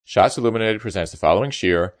Shas Illuminated presents the following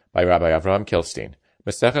shir by Rabbi Avraham Kilstein.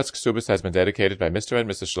 Mesechas Kesubos has been dedicated by Mr. and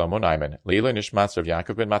Mrs. Shlomo Naiman, Leila Nishmas of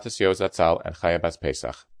Yaakov ben Matasio Zatzal, and Chaya Bas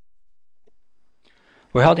Pesach.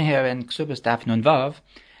 We're holding here in Kesubos Daf Nun Vav,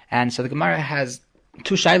 and so the Gemara has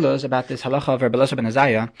two shilos about this halacha of Rabbi ben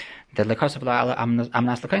Azariah, that lekasav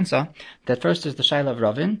amnas lekainsa. That first is the shiloh of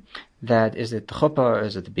Ravin, that is it the chuppah or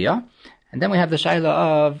is it the bia, and then we have the shiloh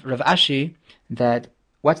of Rav Ashi, that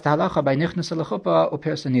what's the halacha by nichnas lechuppah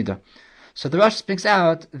u'pirsa nida. So the Rosh speaks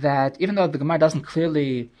out that even though the Gemara doesn't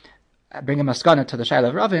clearly bring a maskana to the shiloh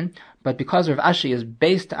of Ravin, but because Rav Ashi is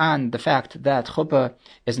based on the fact that chuppah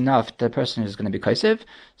is enough, the person is going to be kaisiv,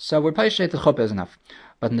 so we're probably that chuppah is enough.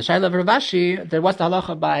 But in the shiloh of Rav Ashi, there was the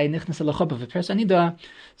halacha by nichnas lechuppah u'pirsa nida,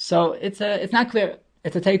 so it's not clear.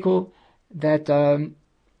 It's a teiku that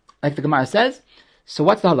like the Gemara says. So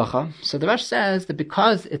what's the halacha? So the Rosh says that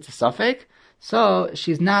because it's a suffix, so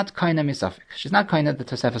she's not kaina misafik. She's not kaina the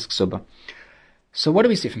Tosefes Ksuba. So what do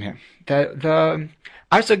we see from here?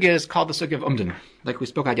 Our sugya is called the sugya of umdin, like we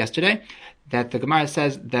spoke about yesterday. That the Gemara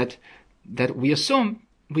says that we assume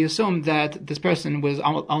that this person was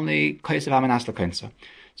only kaisav amanas l'kainsa.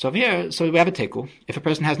 So over here, so we have a teku. If a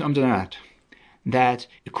person has an umdin or not, that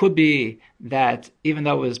it could be that even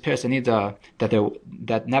though it was persanida,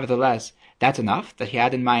 that nevertheless that's enough that he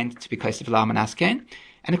had in mind to be kaisav amanas kain.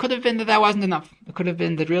 And it could have been that wasn't enough. It could have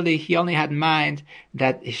been that really he only had in mind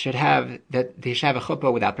that he should have a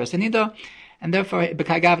chuppah without persanida, and therefore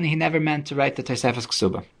b'kai gavni he never meant to write the Tosefes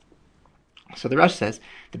Ksuba. So the Rosh says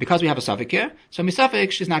that because we have a suffix here, so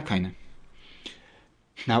misafik she's not kaina.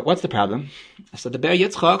 Now what's the problem? So the Ber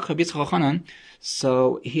Yitzchak, Rabbi Yitzchak Chanan,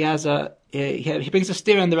 so he brings a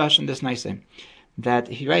steer in the Rosh in this nice thing, that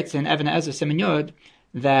he writes in Even Ezer Siman Yud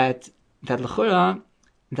that l'chura,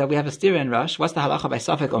 that we have a steer in Rosh. What's the halacha by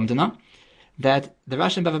Safek Umdana? That the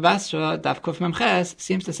Rosh in Bava Basra, Daf Kuf Memches,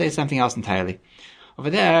 seems to say something else entirely. Over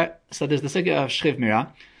there, so there's the sugya of Shchiv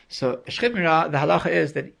Mira. So Shchiv Mira, the halacha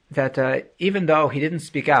is that even though he didn't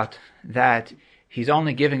speak out that he's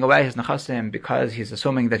only giving away his nechasim because he's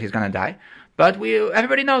assuming that he's going to die, but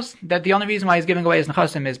everybody knows that the only reason why he's giving away his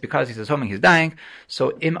nechasim is because he's assuming he's dying.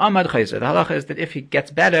 So im amad chayzer, the halacha is that if he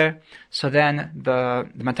gets better, so then the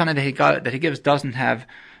matana that he gives doesn't have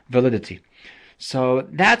validity. So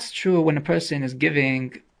that's true when a person is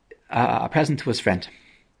giving a present to his friend.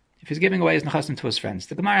 If he's giving away his nechasim to his friends,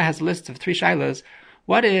 the Gemara has a list of 3 shilas.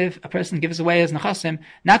 What if a person gives away his nechasim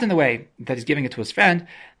not in the way that he's giving it to his friend?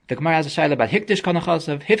 The Gemara has a shaila about hikdish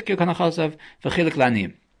kanachasav, hifkir kanachasav, v'chilik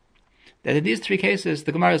lanim. That in these 3 cases,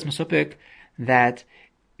 the Gemara is masupik that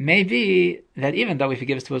maybe that even though if he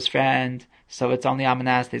gives to his friend, so it's only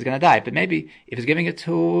amanas that he's going to die. But maybe if he's giving it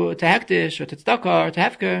to hektish or to tzedakah or to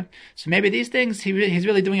hefker, so maybe these things he's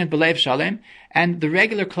really doing it b'leiv shalem, and the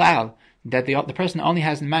regular klal that the person only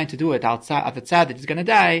has in mind to do it outside of the tzad that he's going to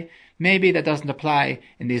die, maybe that doesn't apply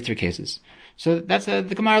in these 3 cases. So that's the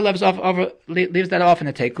Gemara leaves that off in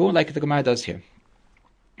a teiku, like the Gemara does here.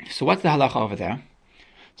 So what's the halacha over there?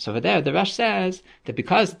 So over there, the Rosh says that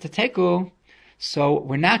because it's a teiku, so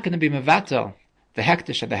we're not going to be mevatel the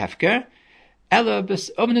hektish and the hefker, ela b's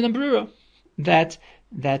umdin brura, that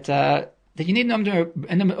you need an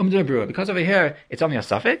umdin brura, because over here it's only a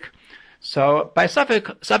suffix. So by suffix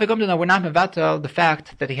umdin, we're not mevatel the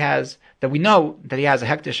fact that we know that he has a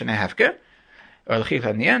hektish and a hefker, or l'chich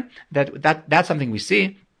ha'niyan, that's something we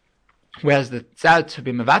see, whereas the tzad to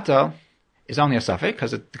be mevatel is only a suffix,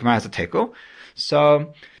 because the Gemara has a teku.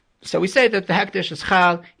 So we say that the hektish is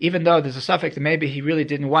chal, even though there's a suffix that maybe he really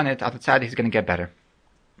didn't want it, at the tzad he's going to get better.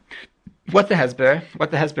 What's the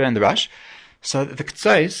hesber in the Rosh? So the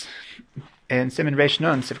Ktsois, in Siman Reish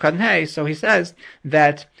Nun, Sivkad Hey, so he says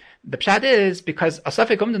that the pshat is because a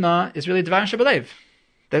suffix umdana is really dvar shebelev,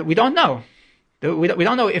 that we don't know. We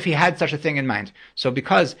don't know if he had such a thing in mind. So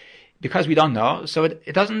because we don't know, so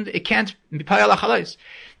it can't be payal achalais.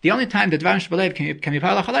 The only time that dvar shebelev can be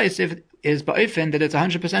payal achalais is ba'ifin that it's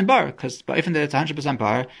 100% bar, because ba'ifin that it's 100%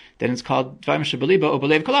 bar, then it's called dvarim shebeliba or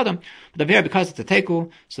belev kol adam. But over here, because it's a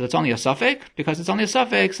teku, so it's only a suffix. Because it's only a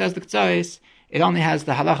suffix, says the Ktsois, it only has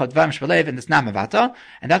the halacha of dvarim shebelev and it's not mevata,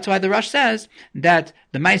 and that's why the Rosh says that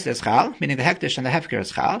the ma'isa is chal, meaning the hektish and the hefker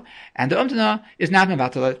is chal, and the umdana is not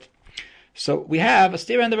mevata. So we have a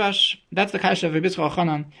steer in the Rosh. That's the kasha of Rabbi Yitzchak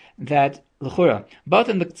Chanan, that l'chura, both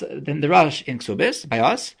in the Rosh in Kesubos by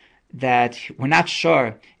us, that we're not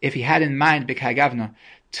sure if he had in mind b'kai gavna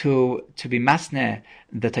to be masne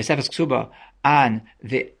the Tosefes Ksuba on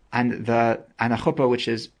a chuppah which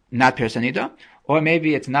is not persanida, or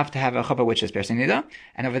maybe it's enough to have a chuppah which is persanida.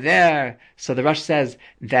 And over there, so the Rosh says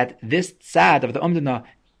that this tzad of the umdana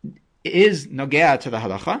is nogea to the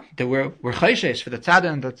halacha, that we're chayshesh for the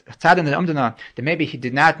tzadin and the umdana, that maybe he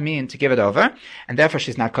did not mean to give it over, and therefore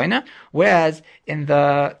she's not koina. Whereas in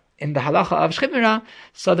the halacha of shchibmira,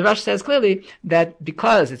 so the Rosh says clearly that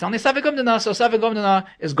because it's only savik umdana, so savik umdana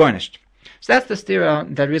is garnished. So that's the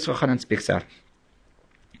stira that Rizva Chanan speaks out.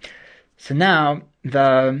 So now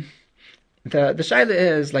the shaila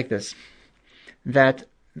is like this, that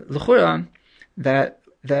l'chura, that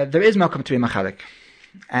there is malkum to be machalik.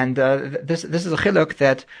 And this is a chiluk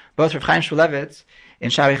that both Rav Chaim Shmulevitz in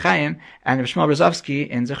Shari Chaim and Rav Shmuel Rozovsky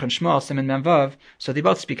in Zichron Shmuel Siman Memvav, so they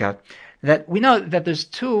both speak out that we know that there's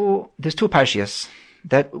two parshias.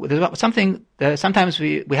 That there's something. Sometimes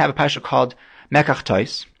we have a parsha called Mekach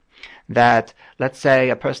Tois. That let's say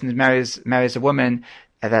a person marries a woman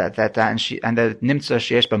and the nimtza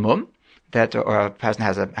sheyesh b'mum. That or a person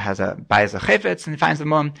has a buys a chayfetz and finds the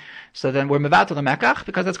mum. So then we're mevatel the Mekach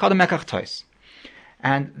because it's called a Mekach Tois.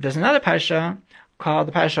 And there's another parsha called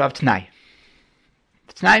the parsha of Tanai.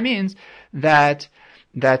 Tanai means that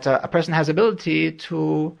a person has ability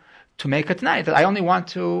to make a Tanai, that I only want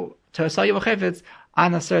to sell you a chayfetz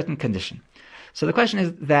on a certain condition. So the question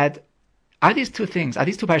is that are these two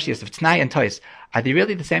parshas of Tanai and Tois, are they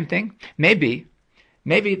really the same thing? Maybe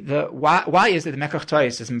why is it the Mekach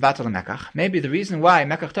Tois is mevatel Mekach? Maybe the reason why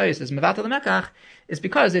Mekach Tois is mevatel Mekach is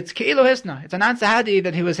because it's ke'ilu hisna. It's an ansahadi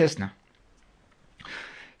that he was hisna.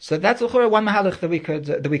 So that's l'chura one mahalach that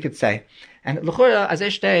we could say. And l'chura as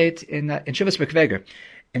steht in Shuvas V'Kveger.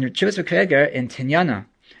 In Shuvas V'Kveger in Tinyana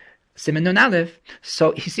Siman Nun Aleph,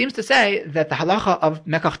 so he seems to say that the halacha of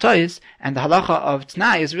Mekach Tois and the halacha of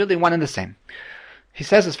Tanai is really one and the same. He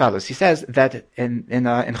says as follows. He says that in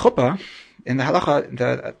chuppah, in the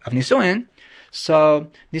halacha of Nisuin, so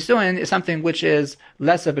Nisuin is something which is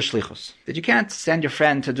lesser b'shlichus. That you can't send your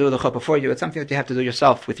friend to do the chuppah for you. It's something that you have to do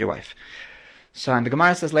yourself with your wife. So, and the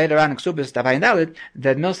Gemara says later on in Kesubos Davai and Dalit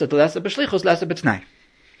that milsa the lesser b'shlichus, lesser b'tnai.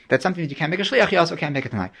 That's something that you can't make a shliach, you also can't make a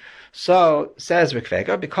tnai. So, says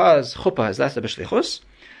Rikveger, because chuppah is lesser b'shlichus,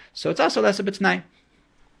 so it's also lesser b'tnai.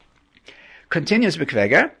 Continues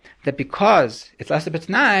Rikveger, that because it's lesser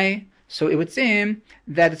b'tnai, so it would seem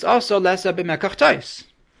that it's also lesser b'mekach tois.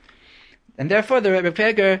 And therefore the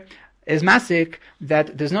Rikveger is masik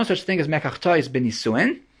that there's no such thing as mekach tois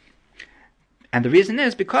b'nisuin, and the reason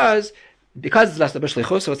is because it's lesser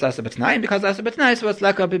b'shlichus, so it's lesser b'tnai, and because it's lesser b'tnai, so it's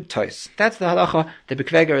lesser b'tois. That's the halacha that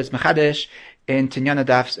B'kveger is mechadesh in Tinyana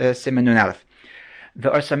Daf Siman Nun Aleph. The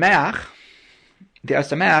Or Sameach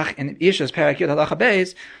in Yishas Perak Yud Halacha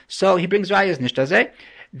Beis, so he brings rayas nishtazeh,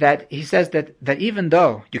 that he says that even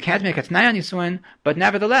though you can't make a tnai on Yisuin, but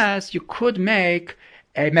nevertheless you could make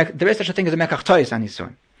there is such a thing as a mekach tois on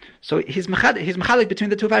Yisuin. So he's mechalik between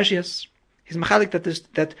the two parshias. He's mechalik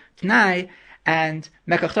that tnai and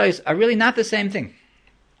mekach tois are really not the same thing.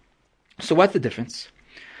 So what's the difference?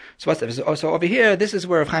 So over here, this is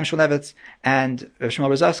where Rav Chaim Shmulevitz and Rav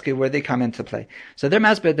Shmuel Rozovsky, where they come into play. So they're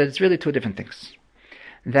masbid that it's really two different things.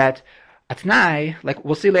 That a tnai, like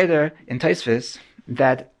we'll see later in Taisvis,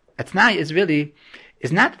 that a tnai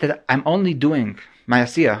is not that I'm only doing my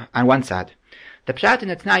asiyah on one side. The pshat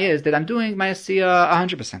in a tnai is that I'm doing my asiyah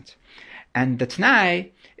 100%. And the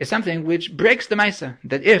tnai is something which breaks the maisa.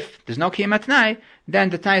 That if there's no kiyum tnai,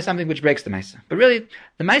 then the tnai is something which breaks the maisa. But really,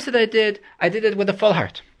 the maisa that I did it with a full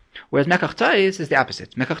heart. Whereas mekach tois is the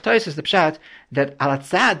opposite. Mekach tois is the pshat that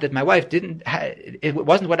alatzad that my wife it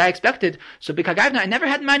wasn't what I expected. So b'kagavna I never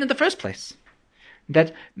had in mind in the first place.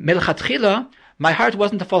 That milchatchila my heart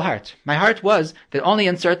wasn't a full heart. My heart was that only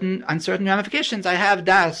on certain ramifications I have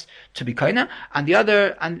das to be koina. On the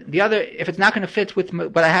other, if it's not going to fit with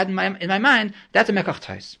what I had in my mind, that's a mekach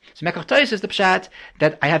tois. So mekach tois is the pshat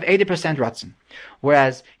that I have 80% ratzon.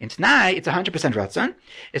 Whereas in Tanai, it's 100% ratzon.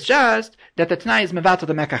 It's just that the Tanai is mevatel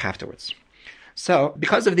the mekach afterwards. So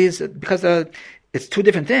because it's two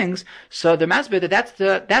different things, so the masbid that's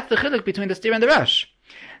the chiluk between the steer and the rush.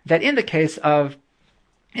 That in the case of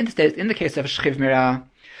shchiv mira,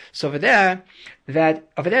 so over there the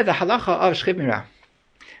halacha of shchiv mira,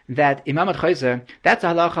 that imamat choizer, that's the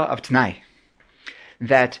halacha of Tanai.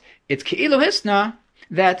 That it's ke'ilu hisna,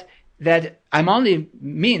 that I'm only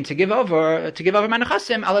mean to give over my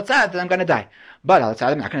nechasim alatzad that I'm going to die. But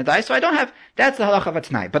alatzad I'm not going to die, so I don't have. That's the halacha of a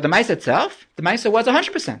tnai. But the ma'isa itself, the ma'isa was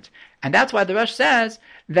 100%, and that's why the Rosh says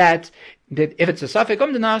that if it's a safek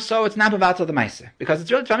umdana, so it's not mevatel the ma'isa, because it's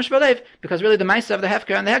really tvamish b'leiv, because really the ma'isa of the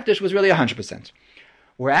hefker and the hektish was really 100%.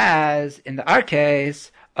 Whereas in our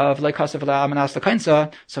case of leikasav la'amanas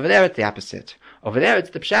l'kainsa, so over there it's the opposite. Over there it's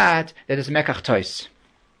the pshat that is mekach tois.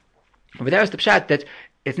 Over there is the pshat that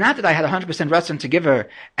it's not that I had 100% ratzon to give her,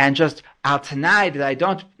 and just al tanai that I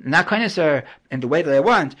don't not kindness her in the way that I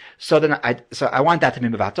want. So I want that to be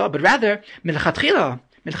mevatel, but rather milchatchila,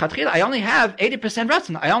 I only have 80%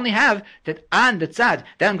 ratzon. I only have that on the tzad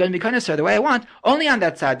that I'm going to be kindness her the way I want. Only on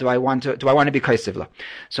that tzad do I want to be kaisivla.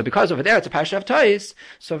 So because over there it's a parsha of tois,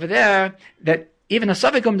 so over there that even a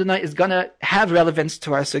Safek Umdana is going to have relevance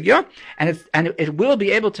to our sugya, and it will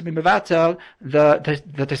be able to be mevatel the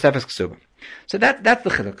Tosefes Ksuba. So that's the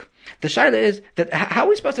chiluk. The shaila is that how are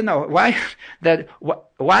we supposed to know why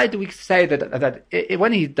do we say that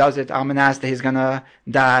when he does it almanas that he's going to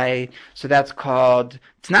die? So that's called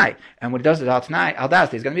tnai, and when he does it al tnai al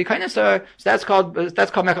das he's going to be kindness. So that's called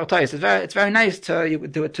mekar tois. It's very nice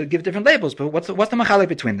to give different labels, but what's the machalik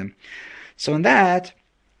between them? So in that.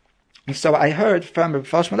 So I heard from Rabbi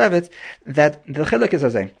Shmulevitz that the chiluk is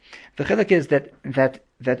azay. The chiluk is that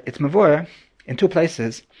it's mavur in two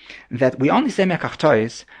places that we only say mekach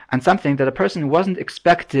tois on something that a person wasn't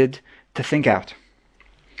expected to think out.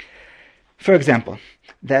 For example,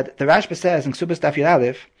 that the Rashba says in Kesubos Daf Yud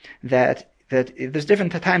Aleph that there's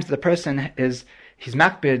different times that the person he's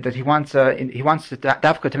makbid that he wants to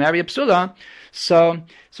dafka to marry a psula. So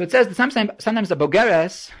it says that sometimes the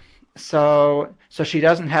bogeres. So she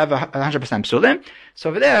doesn't have 100% psulim. So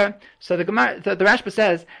over there, so the Rashba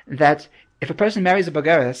says that if a person marries a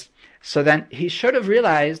bogeres, so then he should have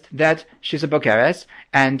realized that she's a bogeres,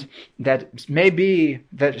 and that maybe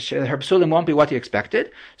that her psulim won't be what he expected.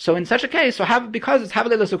 So in such a case, because it's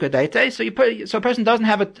havale l'sukadeite, so a person doesn't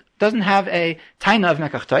have a taina of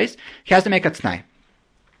mekach tois, he has to make a t'nai.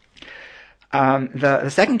 The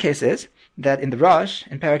second case is that in the Rosh,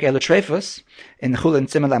 in Perek Elu Treifus, in Chulin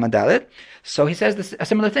Tzimah Lamadalit, so he says a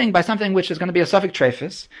similar thing by something which is going to be a suffix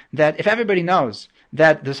treifus, that if everybody knows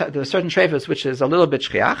that there's a certain treifus which is a little bit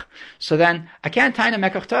shchiach, so then I can't tie a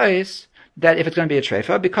mekach tois that if it's going to be a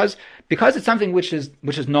treifa, because it's something which is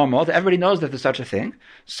normal, that everybody knows that there's such a thing,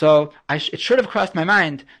 so it should have crossed my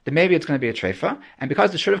mind that maybe it's going to be a treifa, and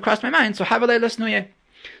because it should have crossed my mind, so havalei l'snuye.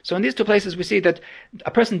 So in these two places we see that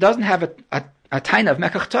a person doesn't have a taina of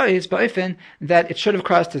mekach tois, but often that it should have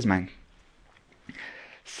crossed his mind.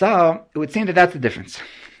 So it would seem that that's the difference.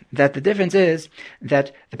 That the difference is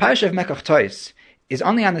that the parasha of mekach tois is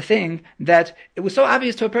only on the thing that it was so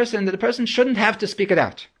obvious to a person that the person shouldn't have to speak it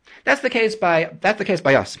out. That's the case by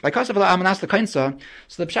us. By Kosav Amanas L'Kainsa,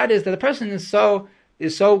 so the pshat is that the person it's so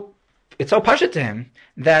pasha to him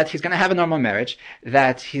that he's going to have a normal marriage,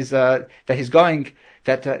 that he's going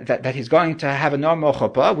to have a normal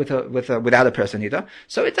chuppah without a person either.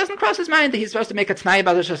 So it doesn't cross his mind that he's supposed to make a t'nai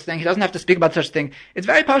about such a thing. He doesn't have to speak about such a thing. It's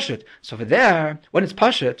very pashut. So over there, when it's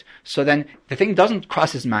pashut, so then the thing doesn't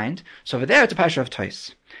cross his mind. So over there, it's a parsha of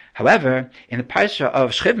tois. However, in the parsha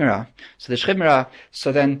of Shchivmira,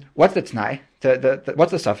 so then what's the t'nai?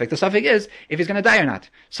 What's the suffix? The suffix is if he's going to die or not.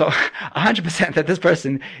 So 100% that this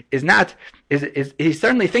person he's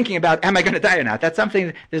certainly thinking about, am I going to die or not? That's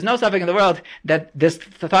something, there's no suffix in the world that this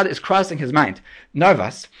thought is crossing his mind.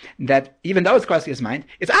 Nervous, that even though it's crossing his mind,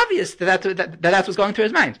 it's obvious that's what's going through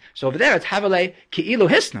his mind. So over there it's havalei ki'ilu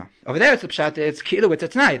hisna. Over there it's the pshat, it's ki'ilu with the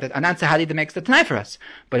t'nai, that Anan Sahadi that makes the t'nai for us.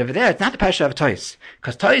 But over there it's not the pasha of tois.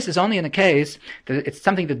 Because tois is only in a case that it's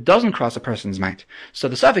something that doesn't cross a person's mind. So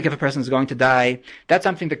the suffix, if a person is going to die, that's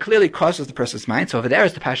something that clearly crosses the person's mind. So over there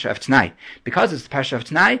is the pasha of t'nai. Because it's the pasha of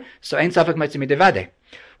t'nai, so ein suffix mitzvah devade.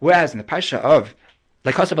 Whereas in the pasha of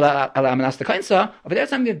over there it's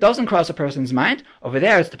something that doesn't cross a person's mind. Over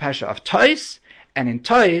there it's the pasha of tois, and in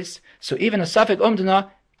tois, so even a suffix umdana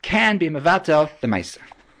can be mevatel the ma'isa.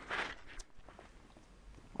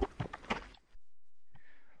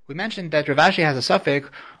 We mentioned that Rav Ashi has a suffix.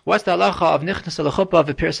 What's the halacha of nichnas l'chuppah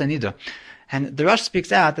v'pirsa nida? And the Rosh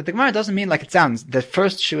speaks out that the Gemara doesn't mean like it sounds, that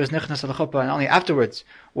first she was nichnas l'chuppah and only afterwards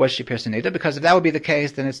was she pirsa nida, because if that would be the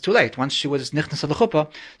case, then it's too late. Once she was nichnas l'chuppah,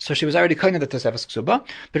 so she was already koined the Tosefes Ksuba.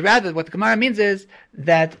 But rather, what the Gemara means is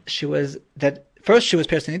that first she was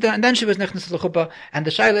pirsa nida and then she was nichnas l'chuppah, and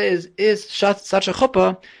the shaila is such a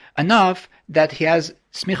chuppah enough that he has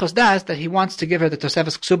smichos das that he wants to give her the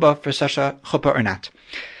Tosefes Ksuba for such a chuppah or not.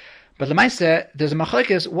 But l'maaseh, there's a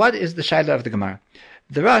machlokes. What is the shaila of the Gemara?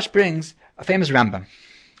 The Rosh brings a famous Rambam.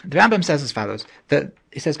 The Rambam says as follows.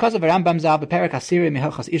 He says, "Because of a Rambam zal beperek asiri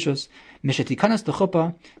mehilchas ishus mishetikanas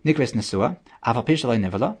l'chuppah nikres nesua aval pishalei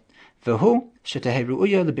nevala v'hu shetehei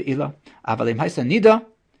ru'uya lebeila aval im haisa nida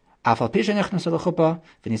aval pisha nichnas l'chuppah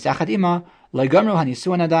v'nisachad ima legamru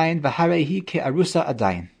hanisuan adayin v'harehi ke'arusa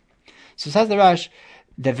adayin." So says the Rosh,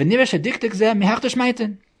 the v'nira shediktik zeh mihachtash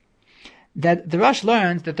maitin. That the Rosh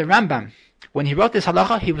learns that the Rambam, when he wrote this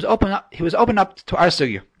halacha, he was open up to our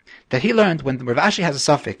sugya. that he learned when Rav Ashi has a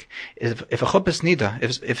suffix, if a chuppah nida,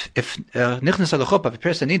 if nichnas al chuppah, if a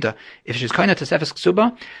person nida, if she's koina to sefes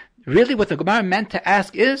ksuba, really what the Gemara meant to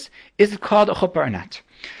ask is it called a chuppah or not?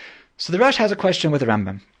 So the Rosh has a question with the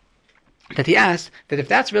Rambam, that he asks that if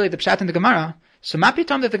that's really the pshat in the Gemara, so ma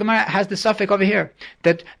pitom that the Gemara has the suffix over here,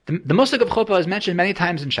 that the musig of chuppah is mentioned many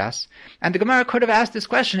times in Shas, and the Gemara could have asked this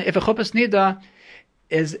question if a chuppah nida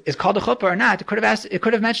is called a chuppah or not. It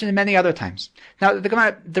could have mentioned it many other times. Now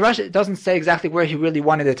the Rosh doesn't say exactly where he really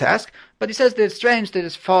wanted it to ask, but he says that it's strange that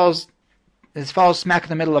it falls smack in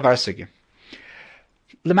the middle of our sugya.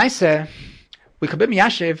 L'maaseh, we could be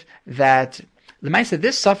miyashiv that l'maaseh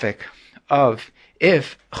this suffix of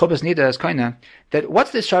if chuppah nida is koina, that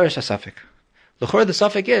what's this sharish suffix? L'chor the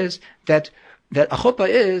suffix is that a chuppah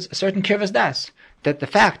is a certain kirvas das. That the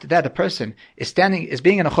fact that a person is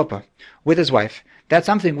being in a chuppah with his wife, that's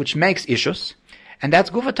something which makes ishus, and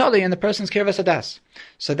that's guvatali in the person's kirvas adas.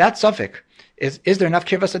 So that suffix is there enough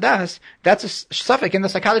kirvas adas? That's a suffix in the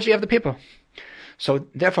psychology of the people. So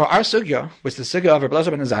therefore, our sugya, which is the sugya of Rabbi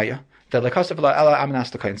ben Azariah, the lekasef la'ala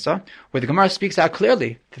amnas l'kainsa, where the Gemara speaks out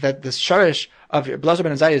clearly that the sharish of Rabbi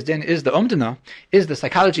ben Azariah's din is the umdana, is the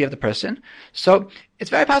psychology of the person. So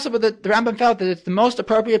it's very possible that the Rambam felt that it's the most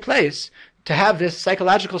appropriate place to have this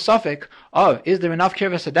psychological suffix of is there enough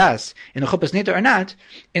kirvas hadas in a chuppahs nida or not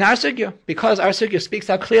in our sugya, because our sugya speaks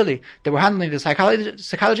out clearly that we're handling the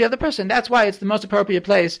psychology of the person. That's why it's the most appropriate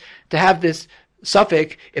place to have this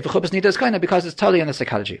suffix if a chuppahs nida is koina, because it's totally in the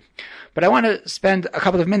psychology. But I want to spend a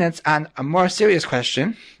couple of minutes on a more serious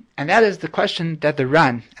question, and that is the question that the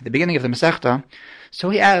Ran at the beginning of the Masechta. So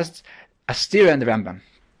he asked a stira in the Rambam.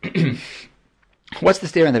 What's the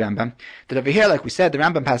steer in the Rambam? That over here, like we said, the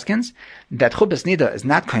Rambam paskins that chuppahs nida is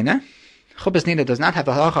not koine. Chuppahs nida does not have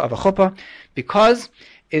the halacha of a chuppah because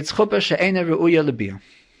it's chuppah she'ena re'uya l'biyah.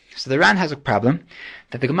 So the Ran has a problem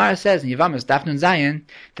that the Gemara says in Yevamos Daf Nun Zayin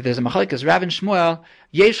that there's a machlokes Rav and Shmuel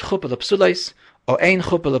yesh chuppah l'psulais or ein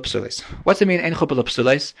chuppah l'psulais. What's it mean ein chuppah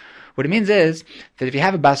l'psulais? What it means is that if you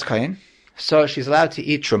have a bas kohen, so she's allowed to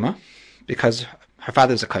eat truma because her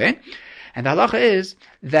father's a kohen. And the halacha is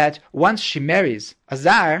that once she marries a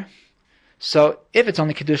zar, so if it's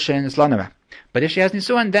only kedushin, it's lanara. But if she has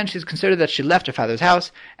nisuan, then she's considered that she left her father's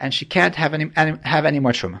house and she can't have any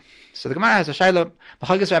more truma. So the Gemara has a shayla,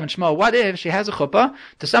 machlokes Rav and Shmuel, what if she has a chuppah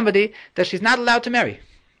to somebody that she's not allowed to marry?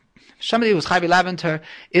 Somebody who's chayv lavent her,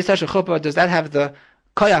 is such a chuppah, does that have the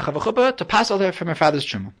koyach of a chuppah to pass her from her father's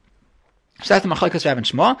truma? So that's the machlokes Rav and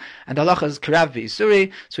Shmuel, and the halacha is karav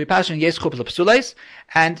v'isuri. So we pass on yes chuppah l'psulais,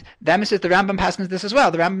 and the emes the Rambam passes this as well.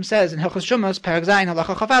 The Rambam says in Hilchos Shumos Perek Zayin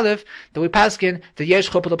halacha chaf aleph that we paskin the yes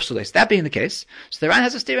chuppah l'psulais. That being the case, so the Ran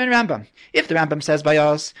has a steer in Rambam. If the Rambam says by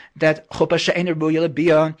us that chuppah she'ein re'uya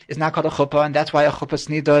l'biyah is not called a chuppah, and that's why a chuppah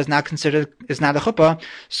snida is not a chuppah,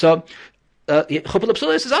 so chuppah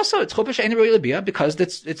l'psulais is also, it's chuppah she'ein re'uya l'biyah because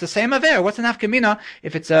it's the same aver. What's an nafkamina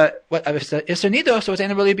if it's a iser nido, so it's ein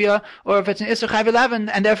re'uya l'biyah, or if it's an iser chayv elaven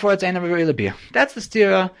and therefore it's ein re'uya l'biyah. That's the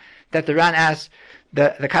stira that the Ran asks,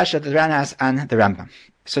 the kasha that the Ran asks on the Rambam.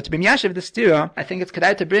 So to be miyashiv the stira, I think it's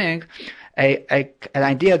kedai to bring an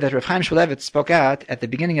idea that Rav Chaim Shmulevitz spoke out at the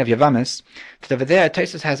beginning of Yevamos. That over there,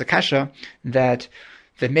 Tosfos has a kasha that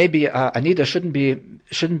maybe a nida shouldn't be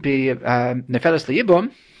nefeles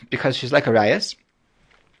liyibum because she's like a rayas.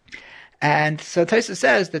 And so Tosfos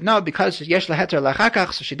says that no, because yesh laheter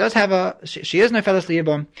lachakach, so she does have she is nefeles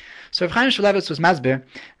liyibum. So Rav Chaim Shmulevitz was masbir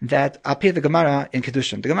that al pi the Gemara in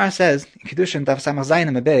Kedushin. The Gemara says in Kedushin daf samach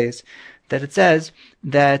zayin abeis that it says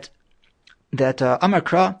that Amar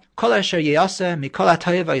Kra kol asher yeyase mikol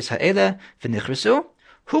ha'toyev ha'yisraele v'nichresu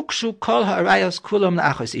hukshu kol ha'arayos kulam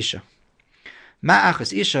la'achos isha.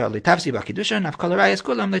 Ma'achos isha litavsi ba'kiddushin, av kol arayos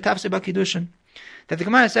kulam litavsi ba'kiddushin. That the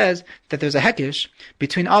Gemara says that there's a hekish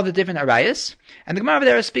between all the different arayos, and the Gemara over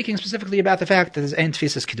there is speaking specifically about the fact that there's ein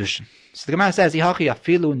tfisas kiddushin. So the Gemara says ihachi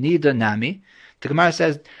afilu nida nami. The Gemara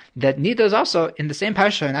says that nida is also in the same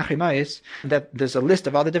parsha in Achri Ma'is, that there's a list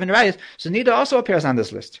of all the different arayos. So nida also appears on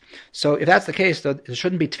this list. So if that's the case, then it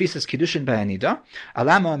shouldn't be tfisas kiddushin by a nida.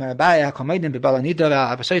 Alama merabaya komedim bibala nida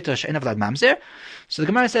v'avasoita she'en avlad mamzer. So the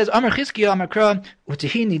Gemara says Amar Chizkiya Amar Kra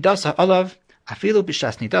utehi nidasa olav afilu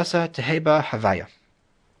b'shas nidasa teheba havaya.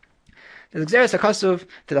 There's Xeris HaKasuv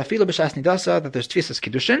that afilu b'shas nidasa, that there's tfisas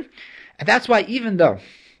kiddushin, and that's why even though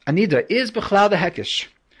a nida is b'chlal the hekish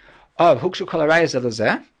of hukshu kol arayos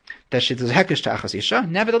elazeh, that she does hekish to achas isha,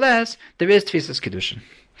 nevertheless there is tfisas kiddushin.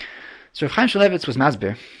 So Rav Chaim Shmulevitz was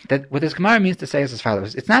masbir that what this Gemara means to say is as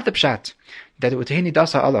follows: it's not the pshat that utehi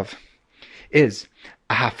nidasa olav is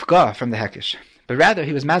a hafga from the hekish, but rather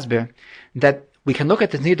he was masbir that we can look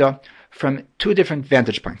at the nida from two different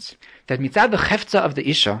vantage points. That mitzad the chefza of the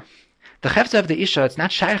isha, it's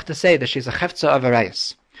not shaykh to say that she's a chefza of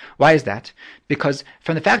arayis. Why is that? Because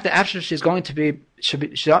from the fact that after she's going to be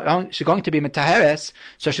mutaheres,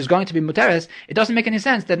 so she's going to be muteres, it doesn't make any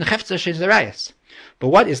sense that in chefza she's arayis. But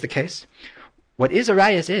what is the case? What is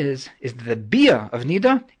arayis is the bia of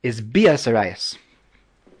nida is bias arayis.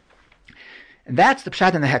 And that's the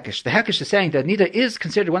pshat in the hekesh. The hekesh is saying that nida is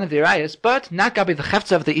considered one of the arayis, but not gabi the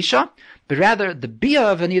chefza of the isha, but rather the bia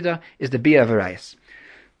of a nida is the bia of arayis.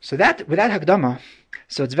 So that, without Hagdama,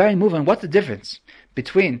 so it's very moving. What's the difference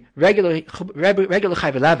between regular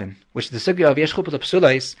Chayv Elavin, which is the sugya of Yesh Chupul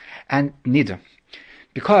Psulais, and Nida?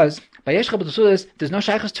 Because by Yesh Chupul Psulais, there's no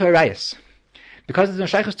shaykhus to Arayas. Because there's no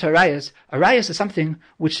shaykhus to Arayas is something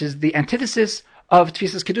which is the antithesis of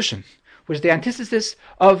Tfisas Kedushin, which is the antithesis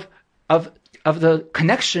of the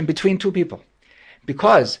connection between two people.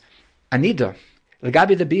 Because Anida,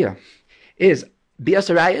 Legabi the Bia, is Bias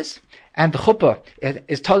Arayas, and the chuppah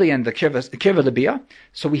is totally in the kirva lebia.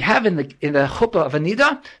 So we have in the chuppah of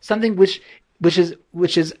Anida something which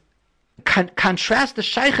contrasts the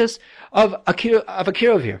shaykhus of a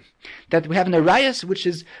kirov here. That we have an arayas which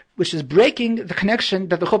is breaking the connection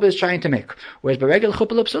that the chuppah is trying to make. Whereas by regular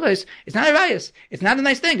chuppah l'psulos, it's not arayas. It's not a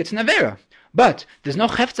nice thing. It's an avera. But there's no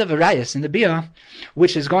chefza of arayas in the bia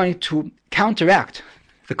which is going to counteract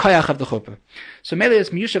the koyach of the chuppah. So Mele is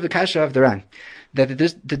miyush of the kasha of the Ran. That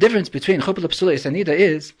the difference between Chupul Psulis and Nida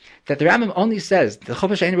is that the Rambam only says the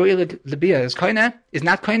Chupah Shein Ro'il Lebia is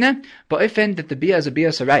not koine, but often that the Bia is a Bia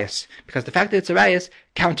Sarayas, because the fact that it's Sarayas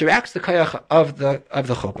counteracts the koyach of the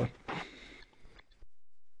Chupah.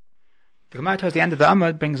 The Gemara towards the end of the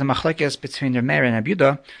Amud brings a machlekes between Rabbi and Rabbi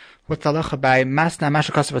Yehuda with the halacha by Masna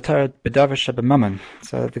Mashakasav Torah Bedavar Shabamaman.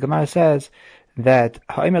 So the Gemara says that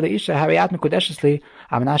Ha'omer Leisha Hariyat Mekudeshesli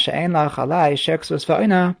Amnasha Ein Lach Alai Sheksus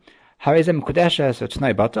Va'ina. So it's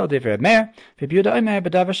Tnai Batal, Divrei Meir, V'Yehuda Omer,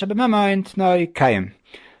 B'Davar Shabamayin, Tnai Kayim.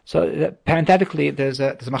 So parenthetically, there's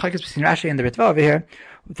a machlekes between Rashi and the Ritva over here,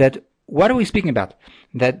 that what are we speaking about?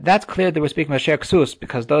 That's clear that we're speaking about Sher Ksus,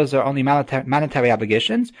 because those are only monetary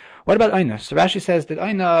obligations. What about Oina? So Rashi says that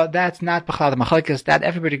Oina, that's not B'chlal the machlekes, that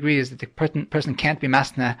everybody agrees that the person can't be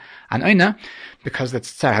masna on Oina, because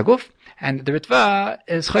that's Tzar Haguf. And the Ritva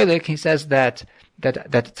is Cholik, he says that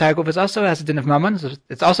Tzar Haguf is also has a din of mammon. So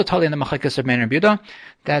it's also totally in the machlekes of Meir and Yehuda.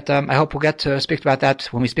 That I hope we'll get to speak about that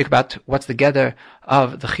when we speak about what's the gather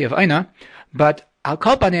of the Chi of Oina. But I'll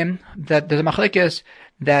call upon him that there's a machlekes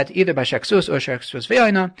that either by Sheksus or Sheksus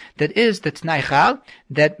Ve'oina, that is the Tnai Chal,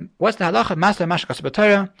 that what's the halacha Masla Mashkas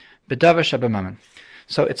B'Torah B'Davar Shabamammon.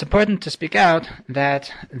 So it's important to speak out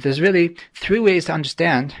that there's really three ways to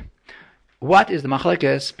understand what is the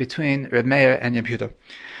machlekes between Reb Meir and Reb Yehuda.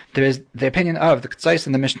 There is the opinion of the Ketzais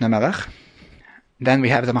and the Mishnah Melech. Then we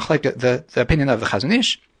have the opinion of the Chazon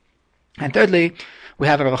Ish. And thirdly, we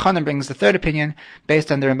have Rav Chanan brings the third opinion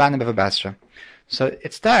based on the Ramban of Basra. So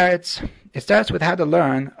it starts with how to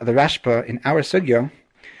learn the Rashba in our sugya,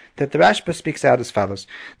 that the Rashba speaks out as follows.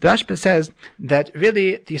 The Rashba says that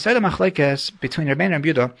really the Yisrael machlekes between Rabbi and Rabbi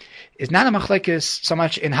Yehuda is not a machlekes so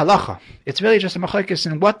much in halacha. It's really just a machlekes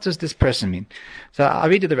in what does this person mean. So I'll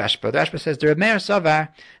read you the Rashba. The Rashba says, the Rabbi Meir Savar,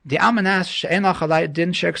 the Amanas she'en lachalai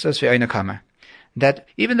din sheksos ve'oina kamer. That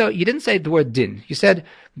even though you didn't say the word din, you said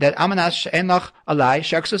that Amanas she'en lach alai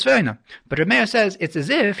sheksos ve'oina. But Rabbi Meir says it's as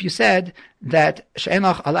if you said that she'en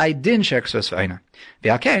lach alai din sheksos ve'oina.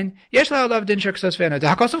 V'akein yesh la'alav din sheksos ve'oina.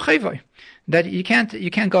 Dehakosov chayvoy. That you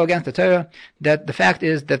can't go against the Torah. That the fact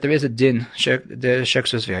is that there is a din the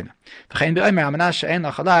sheksos ve'oina. V'chein be'omer Amanas she'en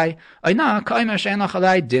lach alai oina ka'omer she'en lach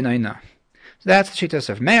alai din oina. So that's the Shitas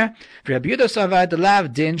of Meir. Rabbi Yehuda Savar the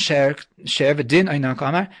lav din sher v'din oina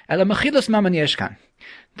kamar ela mechilas maman yeshkan.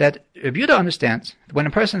 That Rabbi Yehuda understands when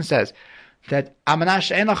a person says that amanash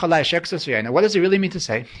she'en lach alai sheksos ve'oina, what does he really mean to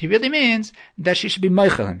say? He really means that she should be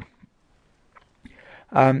meichel him.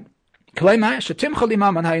 K'leimai shetimcha li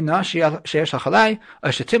maman ha'ina sheyesh lach alai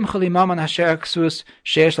or shetimcha li maman hasher ksus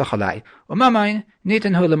sheyesh lach alai u'maman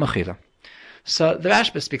nitin hu lemechila. So the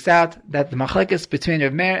Rashba speaks out that the machlekes between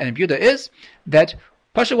Rav Meir and Rav Yehuda is that,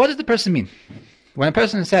 Pasha, what does the person mean? When a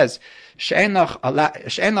person says, she'en lach alai,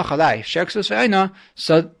 sheksus ve'oina,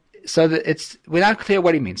 so that we're not clear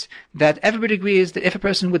what he means. That everybody agrees that if a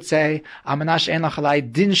person would say, Amana she'en lach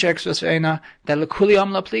alai din sheksus ve'oina, that l'kuli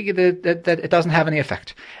am la'pligi, that it doesn't have any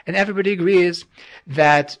effect. And everybody agrees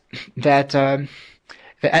that there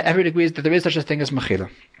is such a thing as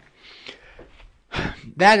mechila.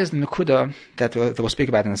 That is the Nakuda that we'll speak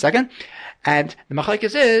about in a second. And the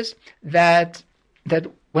machlekes is that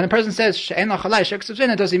when a person says she'en lachalai sheksus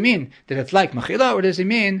v'ena, does he mean that it's like mechila, or does he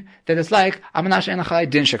mean that it's like amana she'en lachalai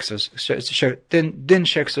din sheksus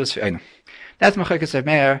v'ena? That's Machlekes Rav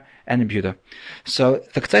Meir and Rabbi Yehuda. So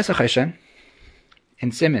the Ketzais HaChoshen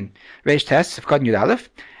in Simin Reish Tes of Kod Yud Aleph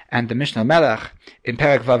and the Mishnah Melech in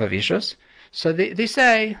Perek Vav Avishos, so they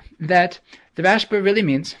say that the Rashba really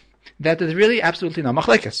means that there's really absolutely no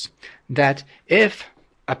machlekes. That if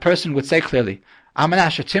a person would say clearly, Amana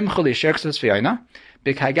shetimchuli sheksus v'yayna,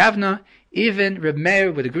 b'kagavna, even Reb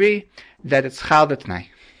Meir would agree that it's chal d'tnai.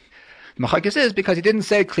 The machlekes is because he didn't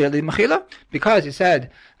say clearly mechila, because he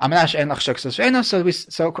said Amana she'en lach sheksus v'yayna.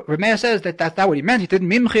 So Reb Meir says that that's not what he meant. He didn't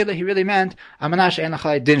mean mechila. He really meant Amana she'en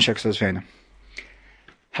lach din sheksus v'yayna.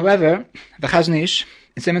 However, the Chazon Ish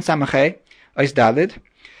in Siman Samachay Ois Dalid,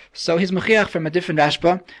 so he's mechiach from a different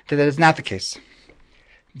Rashba that is not the case.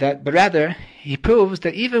 But rather, he proves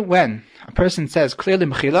that even when a person says clearly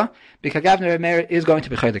mechila, B'kagavna Reb Meir is going to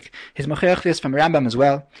be chaylik. He's mechiach this from Rambam as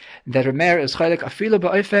well, that Reb Meir is chaylik afilu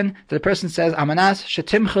ba'ofen, that the person says amanas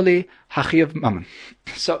shetimchali hachiyav mammon.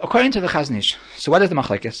 So according to the Chazon Ish, so what is the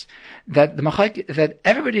machlekes? That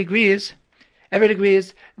everybody agrees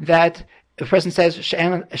that the person says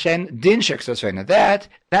she'en din sheksus v'ena,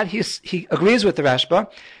 that he agrees with the Rashba.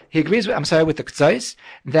 He agrees with the Ketzos,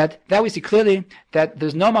 that we see clearly that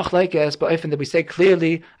there's no machlekes, but often that we say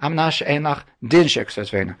clearly amna she'en lach din sheksus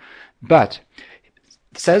v'ena. But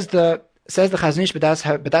says the Chazon Ish b'das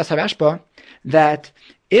HaRashba that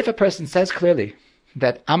if a person says clearly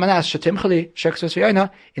that amanas shetimchali sheksus v'ena,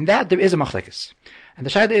 in that there is a machlekes. And the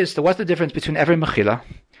shayla is, so what's the difference between every mechila?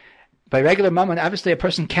 By regular mammon, obviously a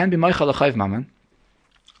person can be moichel a chayv mammon.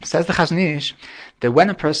 Says the Chazon Ish that when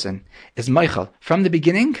a person is moichel from the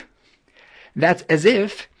beginning, that's as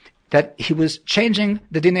if that he was changing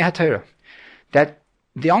the dinei haTorah. That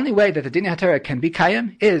the only way that the dinei haTorah can be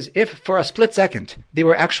kayim is if for a split second they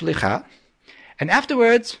were actually chal, and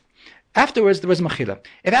afterwards there was mechila.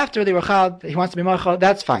 If after they were chal, he wants to be moichel,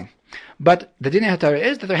 that's fine. But the dinei haTorah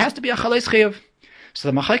is that there has to be a chalais chiyuv. So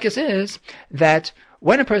the machlekes is that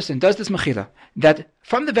when a person does this mechila, that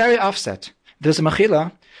from the very offset there's a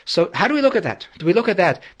mechila. So how do we look at that? Do we look at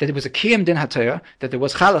that it was a kiyum din haTorah, that there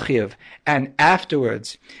was chalachiv, and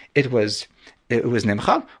afterwards it was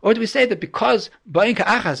nimchal, or do we say that because ba'in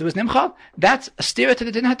ka'achas it was nimchal, that's a stira to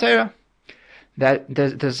the din haTorah? That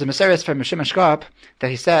there's a Meseres from Shimon Shkop that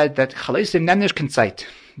he said that chalesim nemnish k'ntzait,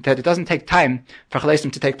 that it doesn't take time for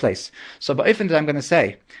chalesim to take place. So ba'ifin that I'm going to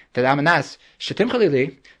say that amanas shetim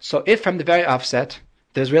chalili. So if from the very offset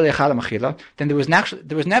there's really a chala mechila, then there was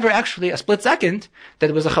never actually a split second that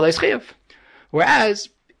it was a chalais chiyuv. Whereas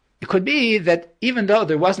it could be that even though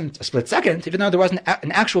there wasn't a split second, even though there wasn't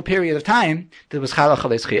an actual period of time that was chala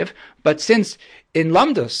chalais chiyuv, but since in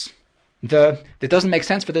lamdus it doesn't make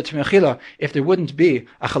sense for the mechila if there wouldn't be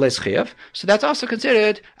a chalais chiyuv, so that's also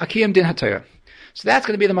considered a kiyum din haTorah. So that's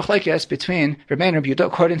going to be the machlekes between Reb Meir and Rabbi Yehuda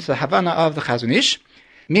according to the Havana of the Chazon Ish,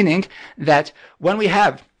 meaning that when we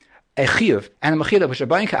have a chiyuv and a mechila which are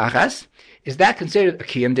ba'in ka'achas, is that considered a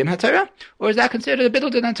kiyum din haTorah, or is that considered a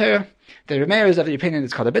bidul din haTorah? The Reb Meir is of the opinion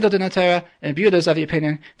it's called a bidul din haTorah, and Rabbi Yehuda is of the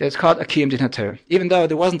opinion that it's called a kiyum din haTorah, even though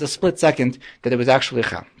there wasn't a split second that it was actually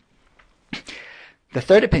chal. The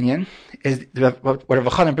third opinion is what Rav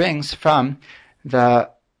Chanan brings from the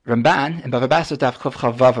Ramban in Bava Basra Daf Kuf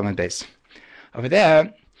Chav Vav Amud Beis. Over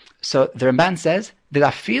there, so the Ramban says that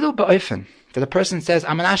afilu ba'ofen, that a person says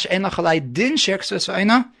amanash ein lachalai din sheksus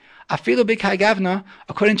v'ayna, afilu b'kai gavna,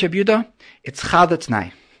 according to Rabbi Yehuda, it's chal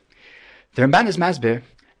d'tnai. The Ramban is masbir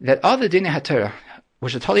that all the dinei haTorah,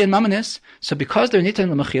 which are totally in mammonis, so because they're nitan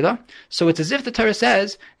l'mechila, so it's as if the Torah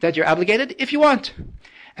says that you're obligated if you want.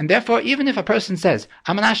 And therefore, even if a person says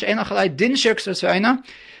amanash ein lachalai din sheksus v'ayna,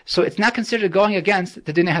 so it's not considered going against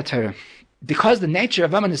the dinei haTorah, because the nature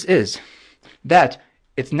of mammonis is that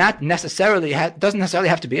it's not necessarily doesn't necessarily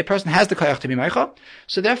have to be. A person has the koyach to be meichel.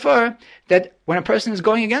 So therefore, that when a person is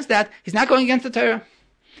going against that, he's not going against the Torah.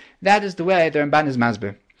 That is the way the Ramban is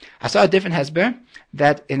masber. I saw a different hesber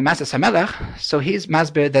that in Masas HaMelech, so he's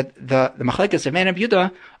masber that the machlekes of Meir and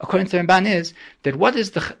Yehuda, according to the Ramban, is that what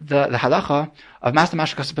is the halacha of Master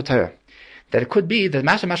Mashkas B'Torah? That it could be that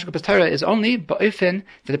Master Mashkas B'Torah is only ba'ifin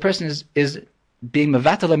that the person is being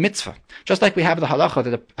mevatel a mitzvah. Just like we have the halacha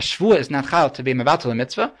that a shvua is not chal to be mevatel a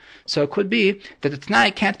mitzvah, so it could be that the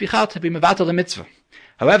t'nai can't be chal to be mevatel a mitzvah.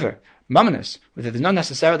 However, mammonis, where there's not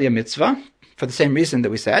necessarily a mitzvah, for the same reason that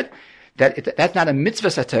we said, that's not a mitzvah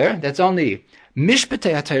sater, that's only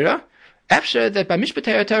mishpatei haTorah, after that by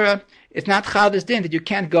mishpatei haTorah, it's not chal this din, that you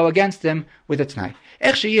can't go against them with a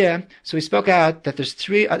t'nai. So we spoke out that there's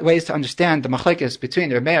three ways to understand the machlekes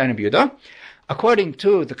between Reb Meir and Rabbi Yehuda. According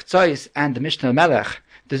to the Ketzos and the Mishnah Melech,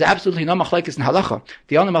 there's absolutely no machlekes in halacha.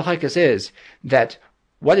 The only machlekes is that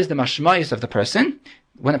what is the mashmayis of the person?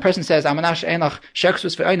 When a person says amanash enach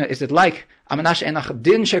sheksus ve'oina, is it like amanash enach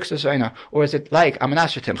din sheksus ve'oina, or is it like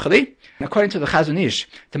amanash timchali? According to the Chazon Ish,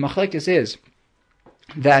 the machlekes is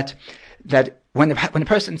that when a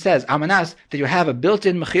person says amanas, that you have a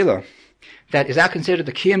built-in mechila, that is that considered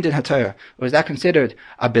the kiyum din haTorah, or is that considered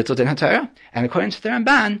a bittul din haTorah? And according to the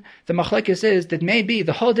Ramban, the machlekes is that maybe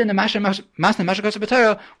the whole din of masna mashakos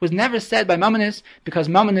b'Torah was never said by mamanis, because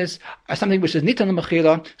mamanis are something which is nitan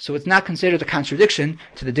l'mechila, so it's not considered a contradiction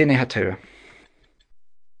to the din haTorah.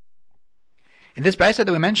 In this brisa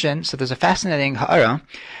that we mentioned, so there's a fascinating ha'ara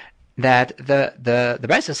that the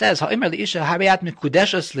brisa says ha'imar li'isha hariat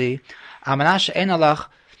mikudeshos li amanash enalach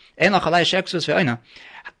alai sheksus ve'oina.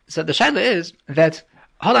 So the shaila is that,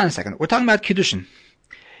 hold on a second, we're talking about Kiddushin.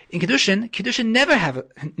 In Kiddushin never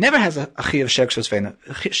has a chiyuv sheksus ve'ena.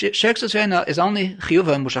 Sheksus ve'ena is only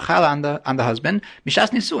chiyuva and mushachala on the husband, mishas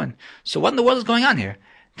nisuin. So what in the world is going on here?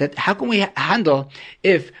 That how can we handle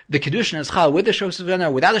if the Kiddushin is chal with the sheksus ve'ena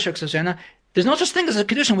or without the sheksus ve'ena? There's no such thing as a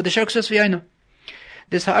Kiddushin with the sheksus ve'ena.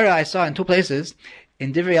 This ha'ara I saw in two places,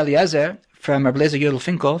 in Divrei Eliezer, from Rabbi Yudel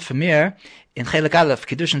Finkel, from Mir, in Chelik Aleph,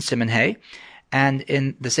 Kiddushin Siman Hey, and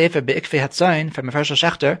in the Sefer Be'ikvei Hatzayin from Mefresh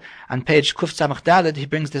Shechter, on page Kuf Tzamach Daled, he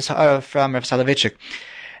brings this ha'ara from Rav Soloveitchik.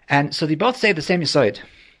 And so they both say the same yisoid.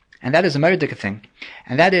 And that is a meridik thing.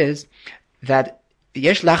 And that is that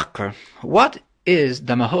yesh lachkar. What is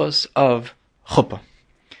the mahos of chuppah?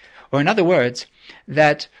 Or in other words,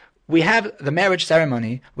 that we have the marriage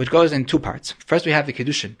ceremony, which goes in two parts. First we have the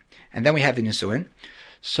Kiddushin, and then we have the Nisuin.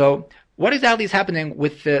 So, what exactly is happening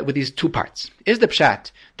with these two parts? Is the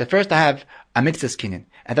pshat that first I have a mitzvah kinyan,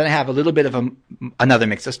 and then I have a little bit of another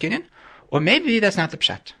mitzvah kinyan? Or maybe that's not the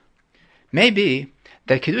pshat. Maybe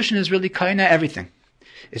that Kiddushin is really kaina everything.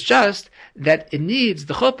 It's just that it needs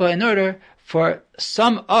the chuppah in order for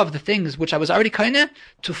some of the things which I was already kaina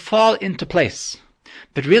to fall into place.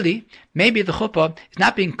 But really, maybe the chuppah is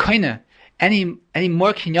not being kaina any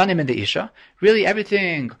more kinyanim in the isha. Really,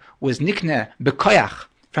 everything was nikne bekoyach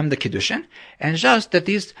from the Kiddushin, and just that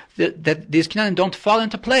these kinyanim don't fall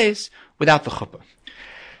into place without the chuppah.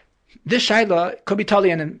 This shaila could be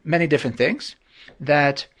totally in many different things.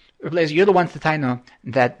 That Rabbi, you're the one to taina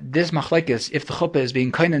that this machlekes, if the chuppah is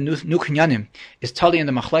being kaina nu kinyanim, is totally in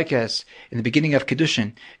the machlekes in the beginning of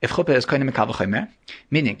Kiddushin. If chuppah is kaina mekal v'chomer,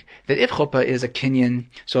 meaning that if chuppah is a kinyan,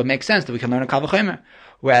 so it makes sense that we can learn a kal v'chomer.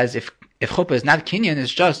 Whereas if chuppah is not kinyan,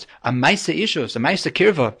 it's just a maisa ishus, a maisa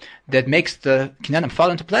kirva that makes the kinyanim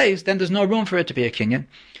fall into place, then there's no room for it to be a kinyan.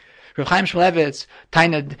 Rav Chaim Shmulevitz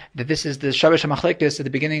tained that this is the sharash machlekes at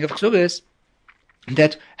the beginning of Kesubos,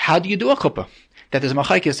 that how do you do a chuppah? That there's a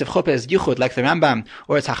machlekes if chuppah is yichud like the Rambam,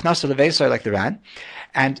 or it's hachnasa leveisoi like the Ran.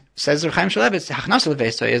 And says Rav Chaim Shmulevitz, hachnasa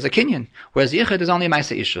leveisoi is a kinyan, whereas yichud is only a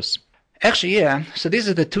maisa ishus. So these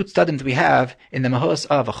are the two studim that we have in the mahos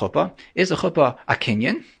of a chuppah. Is a chuppah a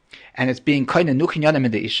kinyan, and it's being koine nu kinyanim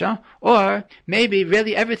in the isha, or maybe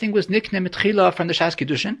really everything was nikne mitchila from the shas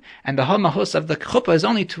kiddushin, and the whole mahos of the chuppah is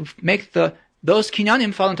only to make those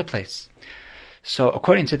kinyanim fall into place. So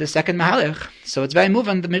according to the second mahalach, so it's very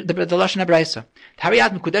moving the lashon habrayso.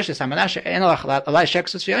 Hariyat mekudeshes amanash enalach alai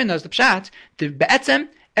sheksus v'yoina is the pshat. The be'etzem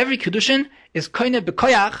every kiddushin is koine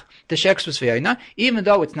bekoyach the sheksus v'yoina, even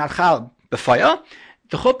though it's not chal b'fayah.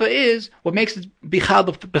 The chuppah is what makes it bichal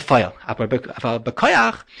b'fayah.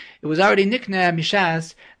 Bekoyach, it was already nikne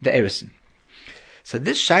mishas the erison. So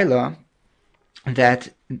this shaila that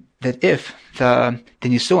if the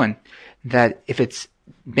nisuin, that if it's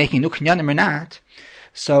making nuknyanim or not,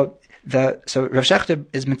 so Rav Shechter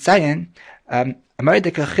is mitzayin a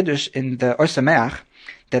meridika chidush in the Or Sameach,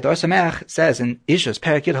 that the Or Sameach says in Ishus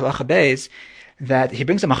Perek Yud Halacha Beis that he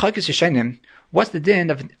brings a machlokes yishenim. What's the din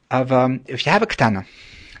of if you have a ketana,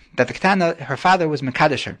 that the ketana, her father was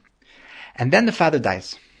mekadesh her, and then the father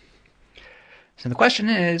dies. So the question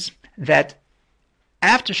is that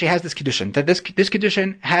after she has this kiddushin, that this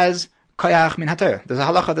kiddushin has koyach min haTorah. There's a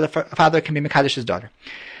halacha that the father can be mekadesh's daughter.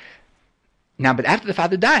 Now, but after the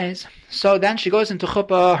father dies, so then she goes into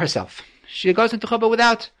chuppah herself. She goes into chuppah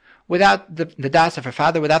without the das of her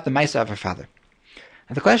father, without the maisa of her father.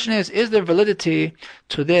 And the question is there validity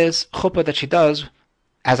to this chuppah that she does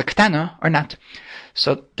as a ketana or not?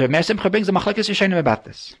 So the Meir Simcha brings a machlekes yishenim about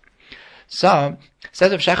this. So,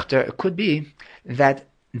 says Rav Shechter, it could be that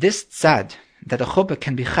this tzad, that a chuppah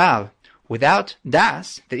can be chal without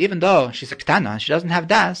das, that even though she's a ketana and she doesn't have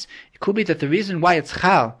das, it could be that the reason why it's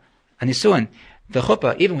chal, a nisuin, the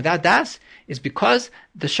chuppah, even without das, is because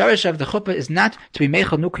the sharish of the chuppah is not to be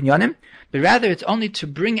meichel nu kinyanim, but rather it's only to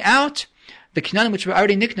bring out the kinyanim which were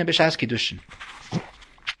already nikna b'shas kiddushin.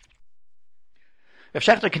 Rav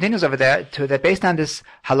Shechter continues over there to that based on this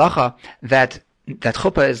halacha that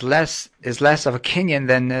chuppah is less of a kinyan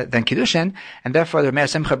than kiddushin, and therefore the Meir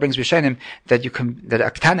Simcha brings Rishonim that a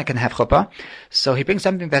ketana can have chuppah. So he brings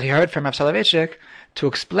something that he heard from Rav Soloveitchik to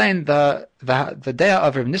explain the day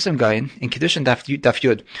of Reb Nissim Gaon in Kiddushin Daf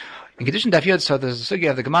Yud. In Kiddushin Daf Yud, so there's a sugya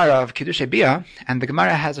of the Gemara of Kiddushay Bia, and the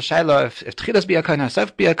Gemara has a shayla if Tchilas Bia Kaina or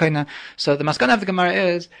Sof Bia Kaina. So the maskana of the Gemara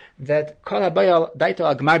is that Kol HaBayal Daito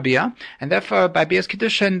Al Gemar Bia, and therefore by Bia's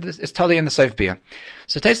Kiddushin is totally in the Sof Bia.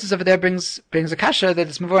 So Taisus over there brings a kasha that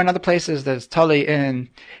it's more in other places that it's totally in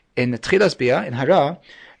the Tchilas Bia, in Hara,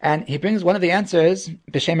 and he brings one of the answers,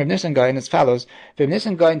 B'Shem Reb Nissim Gaon, as follows: Reb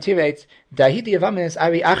Nissim Gaon tirates, Dahidi Yavamis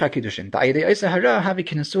Ari Achar Kiddushin, Da'idei Oisa Hara Havi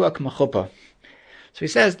Kinasua K'machuppah. So he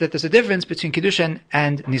says that there's a difference between Kiddushin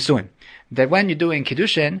and Nisuin. That when you're doing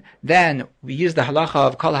Kiddushin, then we use the halacha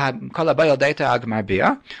of Kol HaBayal Daita Agmar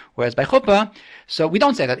Bia, whereas by Chuppah, so we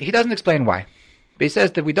don't say that. He doesn't explain why. But he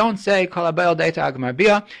says that we don't say Kol HaBayal Daita Agmar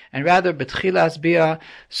Bia, and rather B'Tchilas Bia,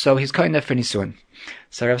 so he's kind of for Nisuin.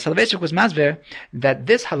 So Rav Soloveitchik was masber that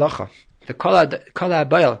this halacha, the Kol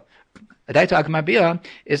HaBayal Daita Agmar Bia,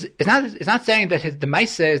 is not saying that the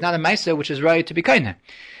Maisa is not a Maisa which is right to be kind.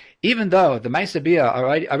 Even though the Maisa Bia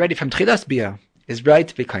already from Tchilas Bia is right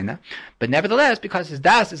to be kaina, but nevertheless, because his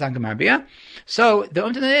das is on Gemar Bia, so the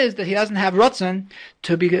umtina is that he doesn't have rotzen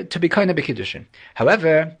to be kaina b'kiddushin.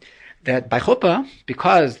 However, that by chuppah,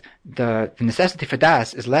 because the necessity for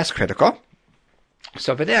das is less critical,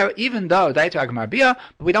 so over there, even though daito Gemar Bia,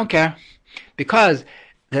 but we don't care, because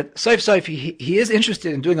that soif he is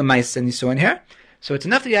interested in doing a Maisa Nisuin here. So it's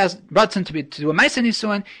enough that he has rotzen to do a Maisa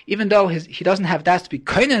Nisuin, even though he doesn't have das to be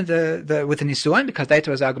kaina with the Nisuin, because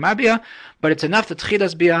daito is Gemar Bia, but it's enough the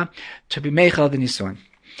Tchilas Bia to be meichel the Nisuin.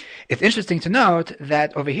 It's interesting to note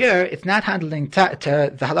that over here it's not handling to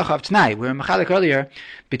the halacha of Tnai. We were machalik earlier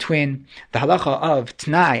between the halacha of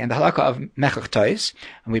Tnai and the halacha of Mechach Tois,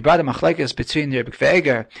 and we brought a machlekes between Rabbi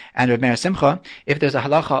Kve'eger and Rabbi Meir Simcha if there's a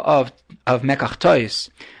halacha of Mechach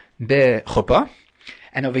Tois bechuppah.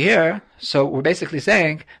 And over here, so we're basically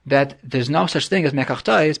saying that there's no such thing as Mekach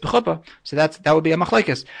Tois b'chuppah. So that would be a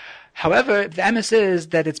machlekes. However, the emes is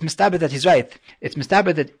that it's mistaber that he's right. It's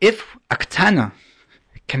mistaber that if a ketana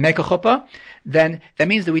can make a chuppah, then that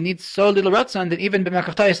means that we need so little ratzon that even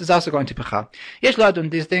b'Mekach Tois is also going to pechal. Yesh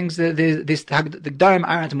ladun, these things, the gdarim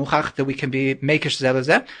aren't muchach that we can be makish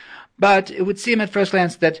zelazeh, but it would seem at first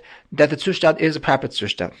glance that the tzushtad is a proper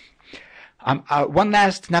tzushtad. One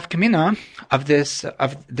last nafkamina of this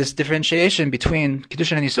differentiation between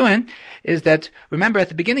Kiddushin and Nisuin is that, remember at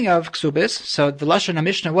the beginning of Kesubos, so the Lashon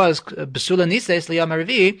HaMishnah was Besula Nises Liyam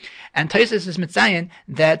Aravi, and Taisus is Mitzayin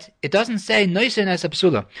that it doesn't say Noisin as a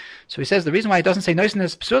Besula. So he says the reason why it doesn't say Noisin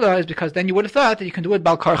as Besula is because then you would have thought that you can do it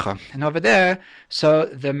Bal Karcha. And over there, so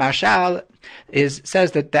the Marshal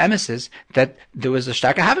says that the emes is that there was a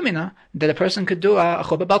starka havamina that a person could do a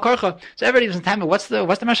chuppah Bal Karcha. So everybody was in time, what's the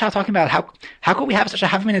Marshal talking about? How could we have such a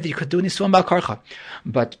havamina that you could do Nisuin Bal Karcha?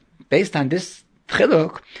 But based on this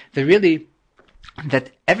chiluk,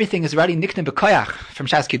 that everything is already nikne b'koyach from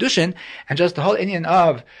Shas Kiddushin, and just the whole inyan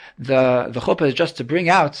of the chuppah is just to bring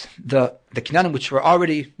out the kinyanim which were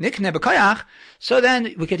already nikne b'koyach. So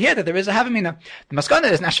then we could hear that there is a havamina. The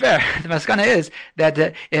maskana is not shver. The maskana is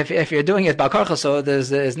that if you're doing it bal karcha, so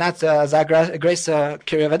there's not a grace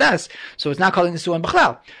kiri das, so it's not calling Nisuin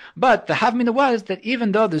b'chlal. But the havamina was that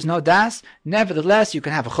even though there's no das, nevertheless you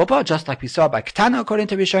can have a chuppah, just like we saw by Ketana according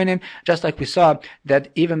to Rishonim, just like we saw that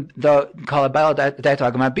even though Kol HaBayal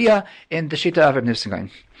Daito Agmar Bia in the Shita of Reb Nissim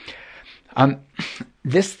Gaon.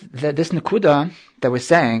 This nekuda that we're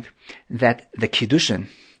saying that the Kiddushin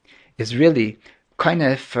is really kind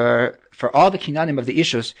of for all the kinyanim of the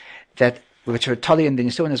issues which are totally in the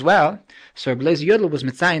Nisuin as well. So Rabbi Yodel was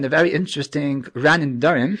mitzayin a very interesting ran in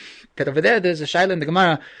Darim, that over there there's a shayla in the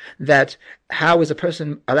Gemara that how is a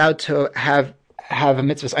person allowed to have a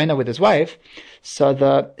mitzvah aina with his wife. So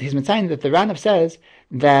he's mitzayin that the Ranav says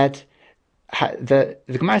that the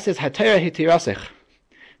Gemara says hatayra hitirasich,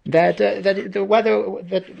 that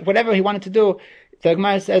whatever he wanted to do, the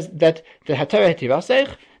Gemara says that the hatayra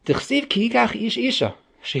hitirasich t'chsiv ki yikach ish isha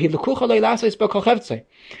shehi lekucha lo ilasos b'kol chevtzei.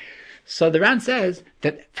 So the Ran says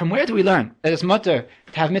that from where do we learn that it's mutter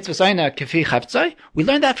to have mitzvah aina kefi chevtzei? We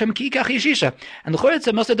learn that from ki yikach ish isha, and the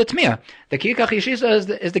Chorah most of the tmiyah. The ki yikach ish isha is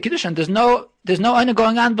the kiddushin. There's no aina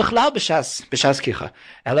going on b'chlal b'shas kicha.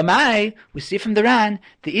 Elamai, we see from the Ran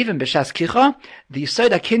that even b'shas kicha the yisod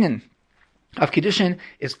hakinin of kiddushin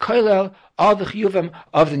is koilel all the chiyuvim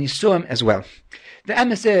of the nisuim as well. The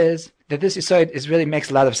emes is that this yisod really makes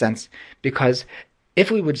a lot of sense, because if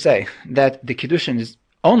we would say that the kiddushin is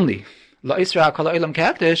only lo Isra kol olam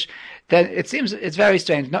kehektish, then it seems it's very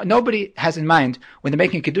strange. Nobody has in mind when they're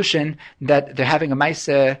making a kiddushin that they're having a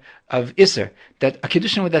ma'aseh of Isser, that a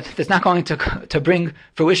kiddushin that's not going to bring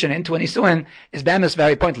fruition into an Isuin is be'emes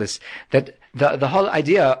very pointless. That the whole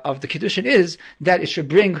idea of the kiddushin is that it should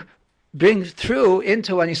bring through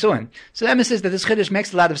into an Isuin. So the emes is that this chiddush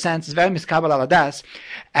makes a lot of sense. It's very miskabel al adas,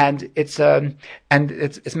 and it's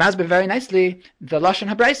masbeh very nicely the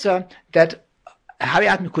lashon habraisa that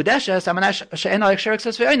Hariat Mikudeshes, Amanash She'ena like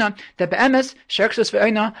Sherexus Ve'oina, that Be'emes, Sherexus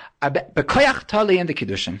Ve'oina are Be'koyach Tali in the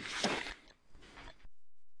Kiddushin.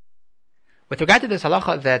 With regard to this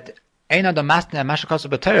halacha that Eina the Masna Mashakos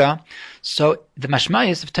B'Torah, so the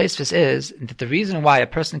mashmayis of Tosfos is that the reason why a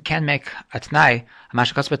person can make a Tnai, a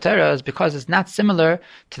Mashakos B'Torah, is because it's not similar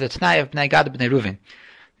to the Tnai of Bnei Gad Bnei Reuven.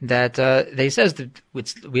 That they says that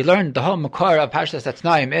we learned the whole makor of Parshas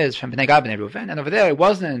Tatnaim is from Bnei Gad Bnei Reuven, and over there it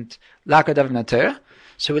wasn't Lakad of Nater.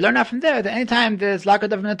 So we learn out from there that anytime there's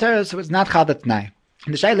Lakad of Nater, so it's not Chal Tatnai.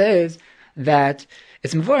 And the shaila is that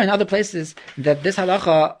it's mavur in other places that this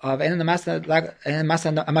halacha of Ein Masa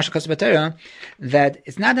Amashakos B'Torah, that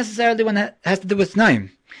it's not necessarily when it has to do with Tnaim.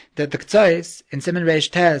 That the K'tzais in Siman Reish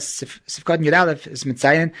Tes Sifkot Yud Aleph is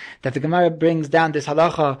mitzayin that the Gemara brings down this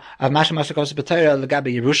halacha of Mashakos B'Torah L'gabe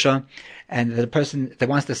Yerusha, and the person that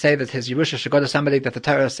wants to say that his Yerusha should go to somebody that the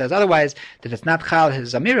Torah says otherwise, that it's not Chal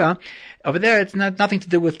his Amira. Over there, it's nothing to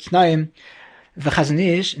do with Tnaim. The Chazon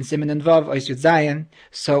Ish in Siman and Vav Ois Yud Zayin,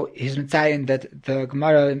 so he's mitzayin that the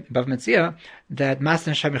Gemara in Bav Metzia that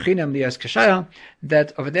Masan Shamichinam Liyas Kashaya,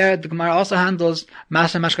 that over there the Gemara also handles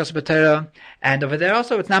Masan Mashkas B'Torah, and over there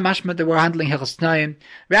also it's not mashma that we're handling Hilchos Tnaim.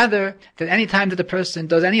 Rather, that any time that the person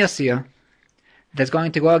does any asiyah that's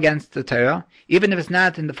going to go against the Torah, even if it's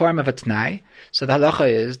not in the form of a Tnai, so the halacha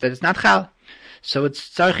is that it's not Chal. So it's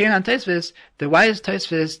Tzarichin on Tosfos, that why is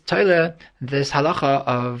Tosfos toile this halacha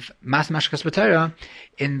of Mas Mashkas B'Torah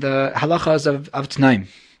in the halachas of Tnaim?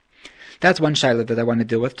 That's one shaila that I want to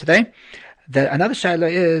deal with today. Another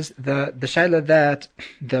shaila is the shaila that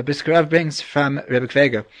the Brisker Rav brings from Rebbe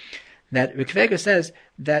Kveger. That Rebbe Kveger says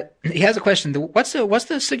that he has a question. What's the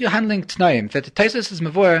sugya handling Tnaim? That the Tosfos is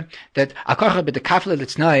mavur that akorcha b'de kafle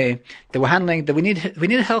l'tnai that we're handling that we need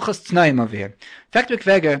helchos Tnaim over here. In fact, Rebbe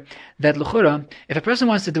Kveger that l'chura if a person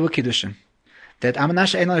wants to do a kiddushin that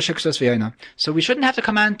amanash eina l'shiksos v'yoina, so we shouldn't have to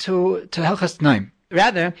command to helchos Tnaim.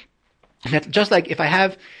 Rather, that just like if I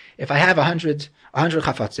have 100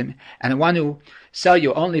 chafatzim and I want to sell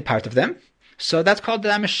you only part of them, so that's called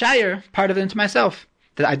that I'm a shire part of them to myself.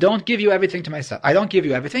 That I don't give you everything to myself. I don't give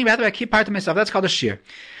you everything, rather I keep part to myself. That's called a shir.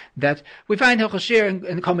 That we find Hilchos Shir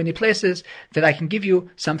in so many places that I can give you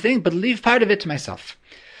something, but leave part of it to myself.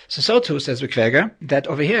 So too, says Rikveger, that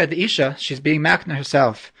over here, the Isha, she's being makna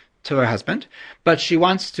herself to her husband, but she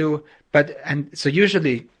wants to, so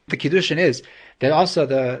usually the Kiddushin is that also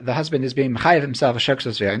the husband is being mechayev himself a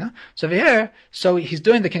shirksus v'yayna. So over here, so he's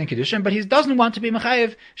doing the kin kiddushin, but he doesn't want to be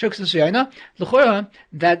mechayev shirksus v'yayna. L'chora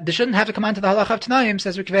that they shouldn't have to come on to the halacha of Tanaim,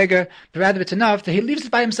 says Rikveger, but rather it's enough that he leaves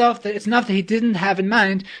it by himself. That it's enough that he didn't have in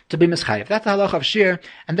mind to be mischayev. That's the halacha of shir,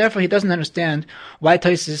 and therefore he doesn't understand why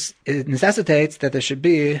Tosfos necessitates that there should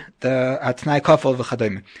be the Tanai kafel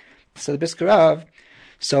v'chadoim. So the Brisker Rav,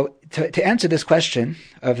 so to answer this question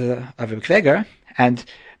of Rikveger, and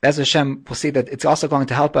Bez Hashem, we'll see that it's also going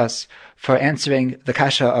to help us for answering the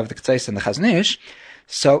kasha of the K'tzais and the Chazon Ish.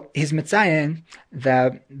 So he's mitzayin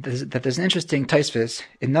that there's an interesting Tosfos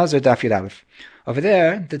in Nazir Daf Yud Aleph. Over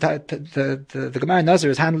there, the Gemara Nazir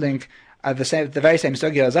is handling the very same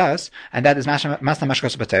sugya as us, and that is Masna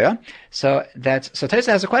Mashkos B'Torah. So Tosfos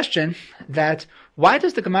has a question that why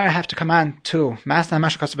does the Gemara have to command to Masna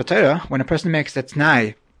Mashkos B'Torah when a person makes that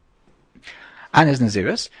Tnai on his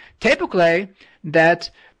Nazirus? Typically, that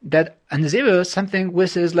a Nazirus, something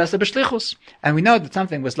which is lesser b'shlichus. And we know that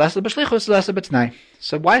something was lesser b'shlichus, lesser b'tnai.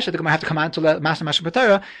 So why should the Gemara have to command to Masna Mashkos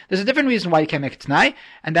B'Torah? There's a different reason why you can't make it tnai,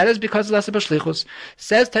 and that is because lesser b'shlichus.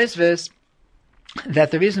 Says Tosfos that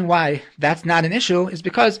the reason why that's not an issue is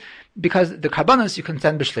because the karbanos you can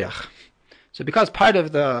send b'shliach. So because part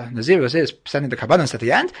of the Nazirus is sending the karbanos at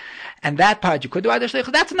the end, and that part you could do either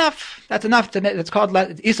shlichus, that's enough. That's enough. It's called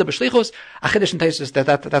isa b'shlichus. A chiddush in Tosfos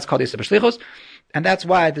that's called isa b'shlichus, and that's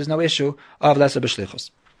why there's no issue of lesser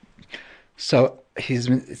b'shlichus. So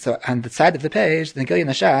on the side of the page, the Gilyon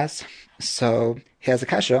Hashas, so he has a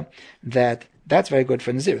kasha that's very good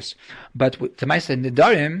for Nazirus. But the Maisa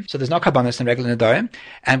Nidarim, so there's no karbanos in regular Nidarim,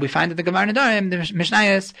 and we find that the Gemara Nidarim, the Mishnah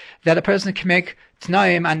is that a person can make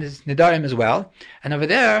Tnaim on his Nidarim as well. And over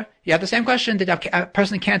there, you have the same question, that a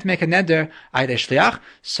person can't make a Neder either Shliach,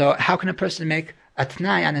 so how can a person make a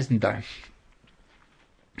Tnai on his Nidarim?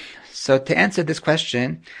 So to answer this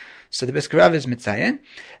question, So the Brisker Rav is mitzayin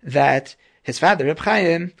that his father, Reb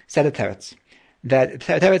Chaim, said a teretz. That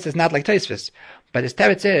teretz is not like Tosfos, but his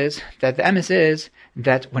teretz is that the emes is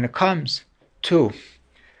that when it comes to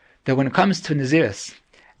Naziris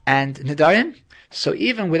and Nidarim, so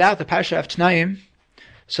even without the Parsha of Tanaim,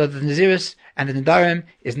 so the Naziris and the Nidarim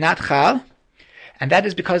is not Chal, and that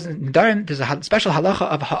is because in Nidarim there's a special halacha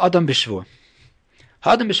of Ha'adam B'Shvua.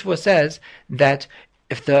 Ha'adam B'Shvua says that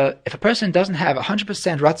if a person doesn't have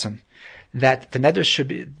 100% ratzon that the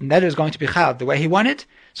neder is going to be Chal the way he wanted,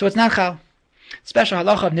 so it's not Chal. Special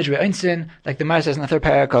halacha of Nidrei Einsin, like the Gemara says in the third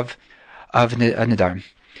parak of Nidarim.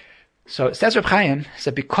 So it says Reb Chaim,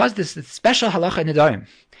 so because this special halacha in Nidarim,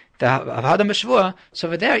 the Ha'adam B'Shvua, so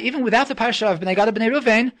over there, even without the parsha of Bnei Gad Bnei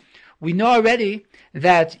Ruvain, we know already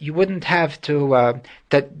that you wouldn't have to,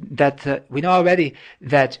 we know already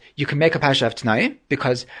that you can make a parsha of Tanai,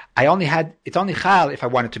 because it's only Chal if I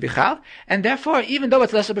want it to be Chal, and therefore, even though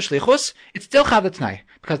it's lesser b'shlichus, it's still Chal Tanai,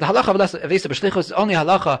 because the halacha of lesser b'shlichus is only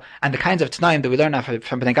halacha and the kinds of Tanaim that we learn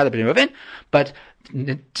from Bnei Gad Bnei Ruvain, but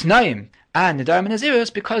Tanaim and Nidarim and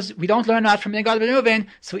Nazirus, because we don't learn that from Bnei Gad Bnei Ruvain,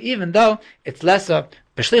 so even though it's lesser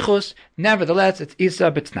b'shlichus, nevertheless it's Isa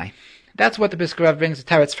b'Tnai. That's what the Brisker Rav brings the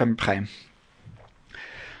teretz from Chaim.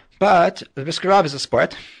 But the Brisker Rav is a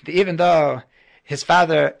sport. Even though his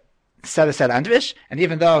father said Andrish, and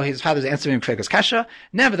even though his father is answering Kreger's Kasha,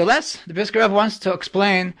 nevertheless, the Brisker Rav wants to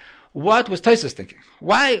explain what was Tosfos thinking.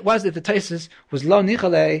 Why was it that Tosfos was lo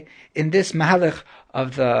nichale in this mahalach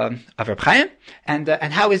of Reb Chaim, and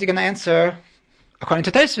how is he going to answer, according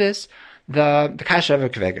to Tosfos, the Kasha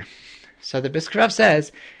of Kreger? So the Brisker Rav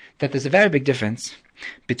says that there's a very big difference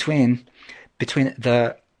between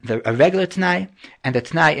a regular Tanai and the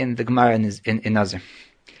Tanai in the Gemara in Nazir.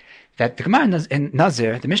 That the Gemara in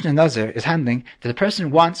Nazir, the Mishnah in Nazir, is handling that the person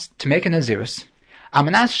wants to make a Nazirus,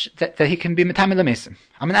 Amanash that he can be Metamil Lamesim,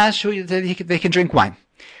 Amanash that they can drink wine.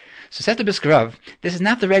 So says the Brisker Rav, this is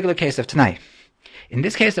not the regular case of Tanai. In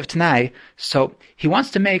this case of Tanai, so he wants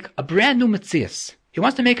to make a brand new Metzias. He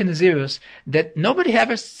wants to make a Nazirus that nobody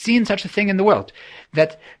ever seen such a thing in the world.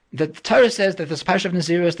 That the Torah says that there's a parsha of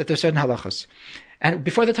Nazirus, that there's certain halachos. And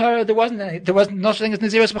before the Torah, there wasn't no such thing as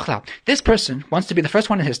Nazirus b'chlal. This person wants to be the first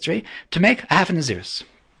one in history to make a half a Nazirus.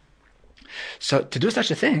 So to do such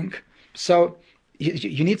a thing, so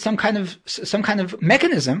you need some kind of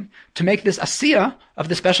mechanism to make this asiyah of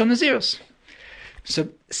the special Nazirus. So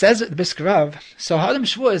says the Brisker Rav, so Ha'adam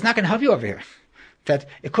B'Shvua is not going to help you over here. That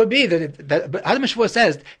it could be that Ha'adam B'Shvua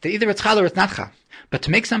says that either it's Chal or it's not Chal. But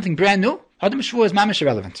to make something brand new, Ha'adam B'Shvua is mamish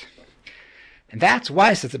irrelevant. And that's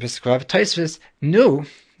why, says the Brisker Rav, Tosfos knew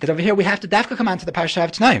that over here we have to dafka come on to the Parsha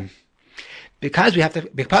of Tanaim. Because we have to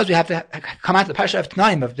come on to the Parsha of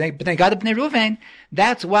Tanaim of Bnei Gad Bnei Ruvain,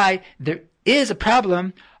 that's why there is a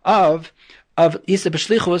problem of Isa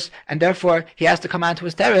b'shlichus, and therefore he has to come on to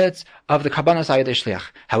his teretz of the Karbanos Ayadei Shliach.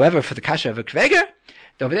 However, for the Kasha of a Kveger,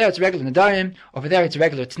 over there it's regular Nadarim, over there it's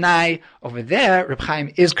regular Tnai, over there Reb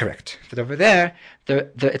Chaim is correct. That over there,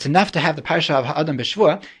 it's enough to have the Parsha of Ha'adam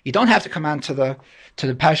B'Shvua. You don't have to come on to the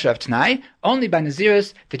Parsha of Tnai, only by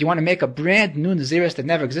Nazirus, that you want to make a brand new Nazirus that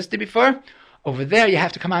never existed before. Over there you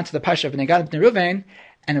have to come on to the Parsha of Bnei Gad Bnei Ruvain,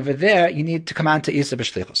 and over there you need to come on to Isa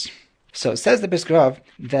b'Shlichus. So it says the Brisker Rav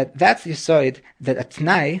that that's the Yisoid, that a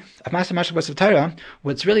Tnai of Masa Mashal of Torah,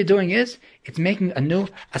 what it's really doing is, it's making a new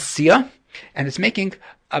Asiyah, and it's making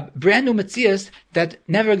a brand new Metzias that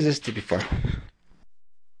never existed before.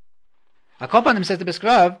 Akopanim says the Brisker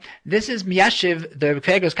Rav, this is Miyashiv, the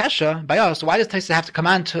Kreger's Kasha, by us. Why does Tosfos have to come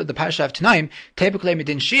on to the Parsha of Tanaim, Tebukle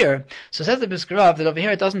Midin Shir? So says the Brisker Rav that over here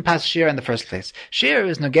it doesn't pass Shir in the first place. Shir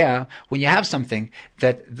is Nogea when you have something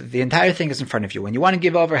that the entire thing is in front of you, when you want to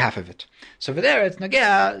give over half of it. So over there it's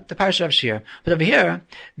Nogea, the Parsha of Shir. But over here,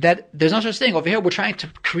 that there's no such thing. Over here we're trying to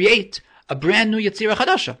create a brand new Yetzirah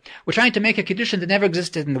Chadasha. We're trying to make a Kiddushin that never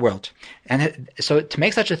existed in the world. And so to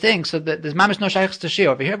make such a thing, so that there's mamish no shaykhs to shir.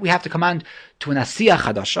 Over here we have to command to an Asiyah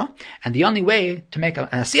Chadasha, and the only way to make an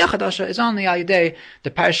Asiyah Chadasha is only al yedei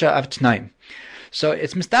the Parsha of Tnaim. So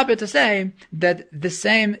it's mistaber to say that the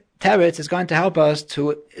same teretz is going to help us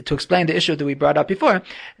to explain the issue that we brought up before,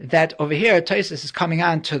 that over here Tosfos is coming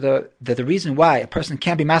on to the reason why a person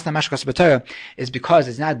can't be masna mashkas b'Torah is because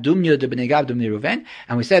it's not dumya de b'nei Gad dumya Ruven,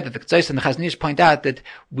 and we said that the Tzais and the Chazon Ish point out that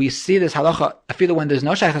we see this halacha afilu when there's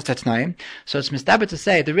no shaychus to Tnaim. So it's mistaber to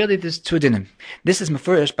say that really there's two dinim. This is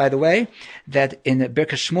mefurish, by the way, that in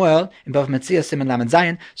Birkas Shmuel in Bav Metzia Siman Lamed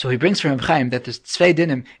Zayin, so he brings from Reb Chaim that there's tzvei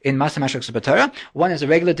dinim in masna mashkas b'Torah. One is a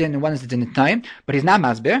regular din and one is the din of Tnaim, but he's not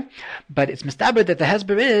masbir. But it's mistaber that the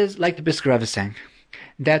hesber is like the Brisker Rav is saying,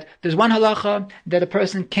 that there's one halacha that a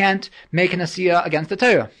person can't make an asiyah against the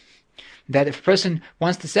Torah. that if a person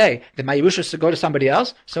wants to say that my Yerusha should go to somebody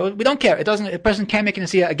else, so we don't care. A person can't make an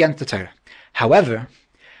asiyah against the Torah. However,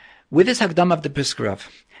 with this Hagdam of the Briskarav,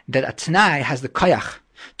 that a Tanai has the koyach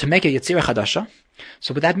to make a Yetzirah Chadasha,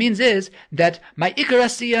 so what that means is that my Ikar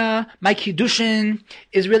Asiyah, my Kiddushin,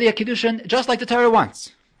 is really a Kiddushin just like the Torah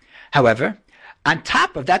wants. However, on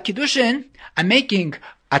top of that Kiddushin, I'm making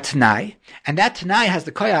a Tanai, and that Tanai has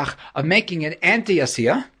the koyach of making an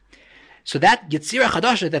anti-Asiyah. So that Yetzirah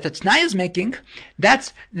Chadasha that the Tanai is making,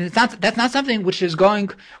 that's not something which is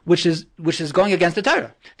going against the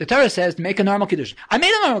Torah. The Torah says to make a normal Kiddushin. I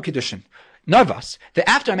made a normal Kiddushin. Narvas.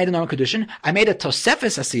 After I made a normal Kiddushin, I made a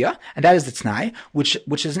Tosefes Asiyah, and that is the Tanai, which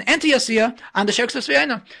is an anti-Asiyah on the Shirks of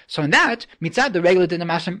Sviyana. So in that, mitzad the regular din of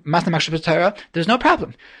Masna Machshavas Torah, there's no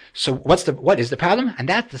problem. So what is the problem? And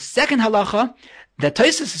that's the second halacha that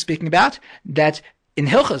Tosfos is speaking about, that in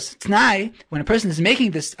Hilchos Tanai, when a person is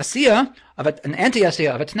making this Asiyah, of an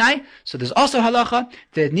anti-Asiyah of a Tanai, so there's also halacha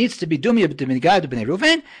that it needs to be Dumya b'Minigad b'Nei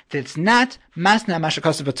Ruven, that it's not Masna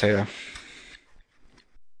Machshavas Torah.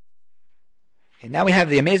 Now we have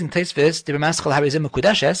the amazing Tosfos, the Ramaschal Harizim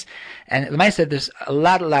Kudashes, and Lamai said there's a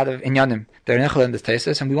lot of inyanim that are nechal in this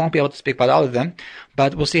Tosfos, and we won't be able to speak about all of them,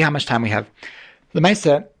 but we'll see how much time we have. Lamai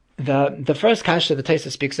said the first kasha the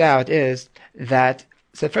Tosfos speaks out is that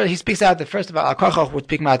he speaks out that first of all Al-Kochach would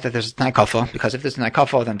speak about that there's a Tanai Kafel, because if there's a Tanai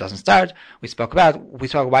Kafel then it doesn't start. We spoke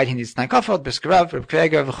why he needs Tanai Kafel, Briskarav, Reb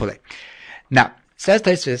Kreger, v'chulei. Now says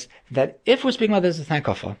Tosfos that if we're speaking about there's a Tanai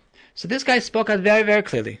Kafel, so this guy spoke out very, very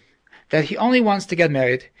clearly that he only wants to get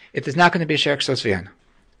married if there's not going to be Sherek Sosviyana.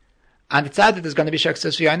 On the side that there's going to be Sherek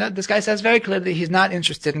Sosviyana, this guy says very clearly he's not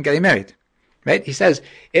interested in getting married. Right? He says,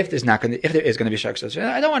 if there is going to be Sherek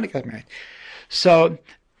Sosviyana, I don't want to get married. So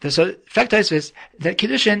fact is that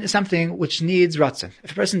Kiddushin is something which needs Ratzon.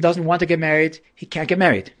 If a person doesn't want to get married, he can't get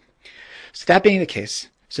married. So that being the case,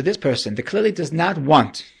 so this person that clearly does not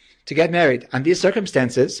want to get married on these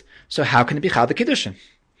circumstances, so how can it be Chal the Kiddushin?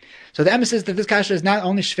 So the emphasis that this kasha is not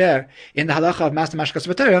only shver in the halacha of Masna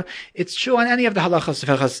Machshavas Torah, it's true on any of the halachas of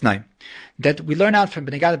Hilchos Tanai. That we learn out from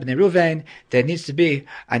Bnei Gad and Bnei Ruvain that it needs to be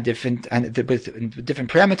with different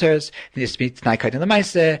parameters. It needs to be Tanai Kaiden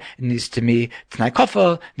Lemaise, it needs to be Tanai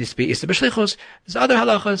Kofel, it needs to be Isa B'Shlichus. There's other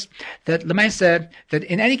halachas that Lemaise, that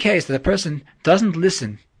in any case that a person doesn't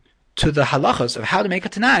listen to the halachas of how to make a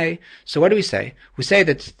Tanai, so what do we say? We say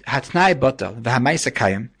that Hatnai Botal, V'Hamaisa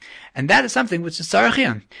Kayim, and that is something which is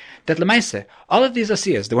Sarachian. That Lemaise, all of these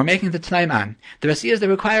asiyas that we're making the Tanaim on, they're asiyas that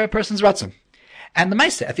require a person's ratzon. And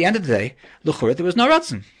Lemaise, at the end of the day, L'chur, there was no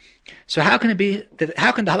ratzon. So how can the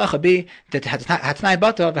halacha be that Hatnai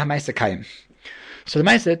Botal V'Hamaisa Kayim? So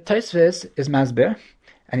Lemaise, Tosfos is Masber,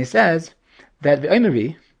 and he says that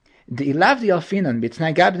V'Oimeri, the ilavdi alfinan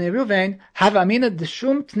b'tnai gad b'nei Ruvain have amina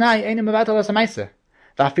d'shum tnai einu mevatel as hamaisa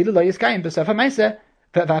v'afilu lo yiskayim b'sof hamaisa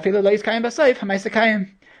v'afilu lo yiskayim b'sof hamaisa kayim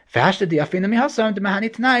v'hashta di afina mihasom d'mahani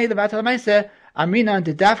tnai levatel hamaisa amina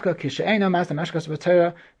d'davka kishe'einu mas d'mashkas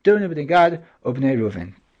v'torah dunu b'nei gad u'b'nei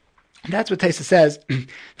Ruvain. That's what Tosfos says,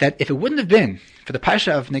 that if it wouldn't have been for the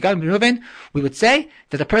parsha of Negad and Ruvain, we would say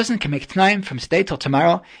that a person can make tnaim from today till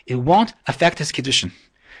tomorrow. It won't affect his kiddushin.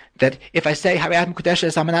 That if I say Harayat Mukudesha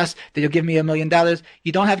is Amanas, that you'll give me $1 million,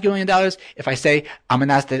 you don't have to give $1 million. If I say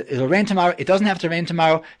Amanas that it'll rain tomorrow, it doesn't have to rain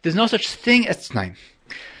tomorrow. There's no such thing as Tnaim.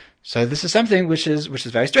 So this is something which is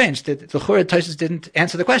very strange. That the Chorah Tosfos didn't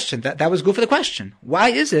answer the question. That was good for the question. Why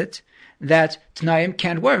is it that Tnaim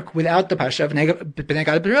can't work without the Parsha of Bnei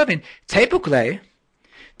Gad B'Ruvin?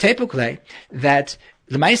 Tepukle, that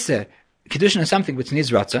L'maisa Kiddushin is something which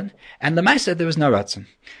needs Ratzon, and L'maisa there was no Ratzon.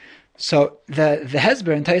 So the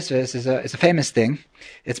Hezber in Tosfos is a famous thing.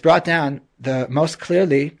 It's brought down the most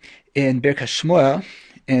clearly in Birkas Shmuel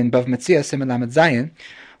in Bav Metzia Siman Lamed Zayin,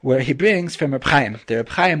 where he brings from Reb Chaim. The Reb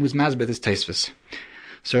Chaim who's masber this Tosfos.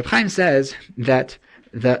 So Reb Chaim says that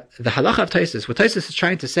the halacha of Tosfos, what Tosfos is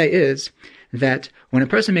trying to say is that when a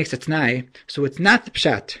person makes a t'nai, so it's not the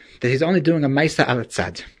pshat that he's only doing a maisa al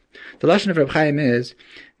tzad. The lashon of Reb Chaim is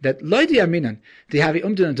that loy di aminan di havi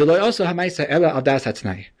umdun de loy also ha maisa ela al das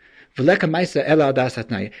hatnai. V'leka maisa ela al das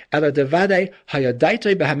hatnai. Ela devadei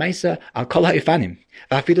hayadaitoi b'hamaisa al kol ha'ifanim.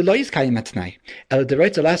 V'afidu lo yizkayim hatnai. Ela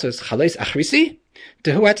deroitz alasos chalois achrisi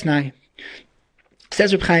dehu hatnai.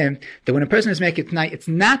 Says Reb Chaim that when a person is making t'nai, it's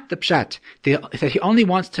not the pshat that he only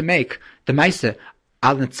wants to make the maisa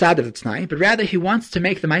al netzad of the t'nai, but rather he wants to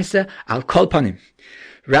make the maisa al kol panim.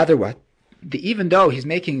 Rather what? Even though he's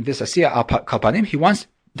making this asiyah al kol panim, he wants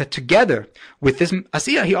that together with this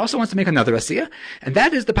asiyah, he also wants to make another asiyah, and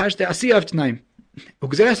that is the asiyah of t'nai.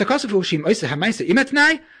 וגזירה סקוספו שאם עושה המייסה עם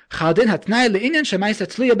התנאי, חלדין התנאי לעניין שהמייסה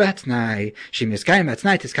תלויה בהתנאי. שאם יזכיים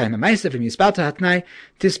התנאי, תזכיים המייסה, ואם יספרת התנאי,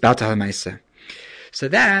 תספרת המייסה. So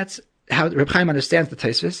that's how Rabbi Chaim understands the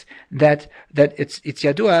Tosfos, that it's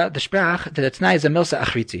yadua, the sprach, that atnai is a milsa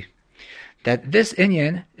achriti. That this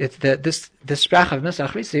inyan, it's this sprach of milsa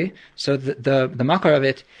achriti, so the makar of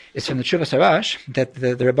it is from the Tshuva Sarash, that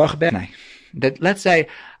the Rebbe Benai. That let's say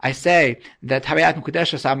I say that Hariyat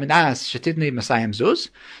Mukudeshas Aminas Shetidni Masayim Zuz,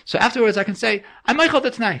 so afterwards I can say I'm Michael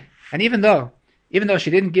the Tnai, and even though she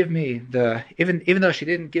didn't give me the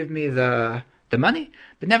money,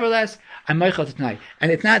 but nevertheless I'm Michael the Tnai,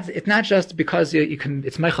 and it's not just because you can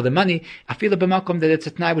it's Michael the money. I feel a b'makom that it's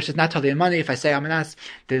a Tnai which is not totally money. If I say Aminas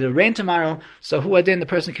that it'll rain tomorrow, so who adin the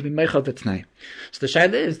person can be Michael the Tnai. So the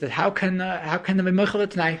shaila is that how can they be Michael the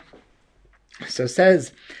Tnai? So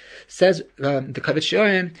says the Kavit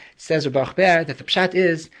Shorim, says Rabbi Ber, that the pshat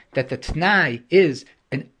is that the Tnai is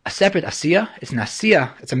a separate asiya. It's an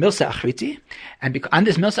asiya. It's a milsa achriti, and on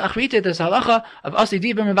this milsa achriti there's a halacha of asi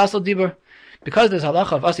dibur and vasal dibur. Because there's a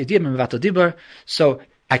halacha of asi dibur and vasal dibur, so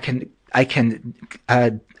I can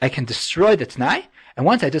destroy the Tnai, and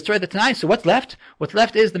once I destroy the Tnai, so what's left? What's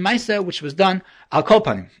left is the maisa which was done al kol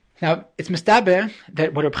panim. Now, it's mistaber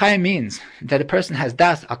that what Reb Chaim means, that a person has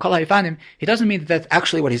das, al kol haifanim, he doesn't mean that that's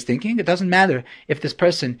actually what he's thinking. It doesn't matter if this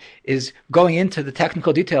person is going into the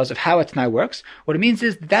technical details of how a Tnai works. What it means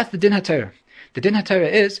is that that's the din haTorah. The din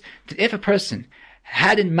haTorah is that if a person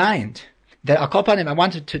had in mind that al kol panim, I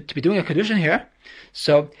wanted to be doing a kedushin here,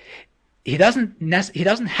 so he doesn't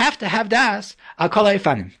have to have das al kol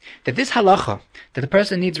haifanim. That this halacha, that the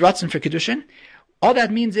person needs ratzon for kedushin, all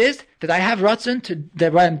that means is that I have ratzon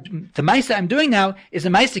the ma'isa I'm doing now is a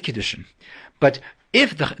ma'isa kiddushin. But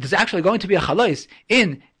if there's actually going to be a chalais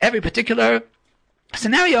in every particular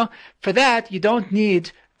scenario, for that you don't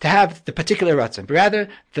need to have the particular ratzon. But rather,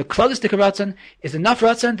 the klalistic ratzon is enough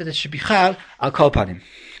ratzon that it should be chal al kol panim.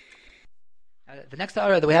 The next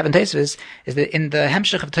ha'ara that we have in Tosfos is that in the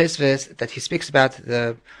hemshech of Tosfos that he speaks about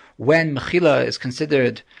when mechila is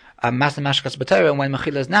considered Masa Mashkas B'Torah and when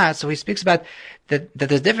Mechila is not. So he speaks about that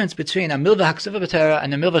there's a difference between a Milva HaKsuva B'Torah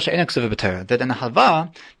and a Milva She'ena Ksuva B'Torah. That in a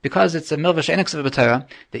Halva, because it's a Milva She'ena Ksuva B'Torah,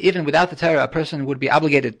 that even without the Torah, a person would be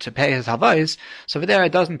obligated to pay his Halvais. So over there,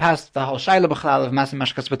 it doesn't pass the whole Shaila B'Chlal of Masa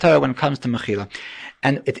Mashkas B'Torah when it comes to Mechila.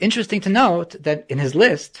 And it's interesting to note that in his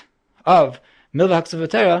list of Milva HaKsuva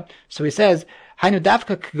B'Torah, so he says, Hainu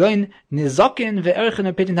Davka K'goin Nizokin Ve'erchen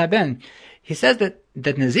Apitin Haben. He says that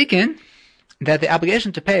Nizikin, that the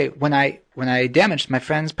obligation to pay when I damaged my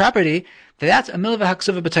friend's property, that's a milva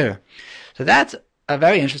haksuva b'Torah. So that's a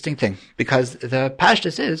very interesting thing, because the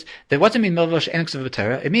pashtus is that what does it mean milva she'en haksuva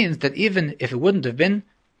b'Torah? It means that even if it wouldn't have been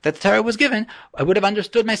that the Torah was given, I would have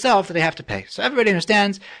understood myself that I have to pay. So everybody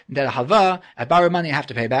understands that a halva, I borrow money, I have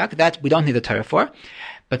to pay back. That we don't need the Torah for.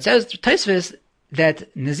 But says Tosfos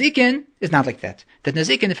that Nezikin is not like that. That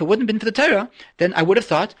Nezikin, if it wouldn't have been for the Torah, then I would have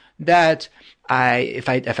thought that if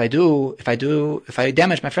I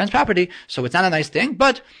damage my friend's property, so it's not a nice thing,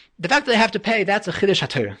 but the fact that I have to pay, that's a chiddush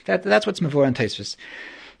haTorah. That's what's mavur in Tosfos.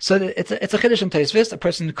 So it's a chiddush in Tosfos. A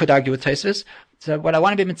person could argue with Tosfos. So what I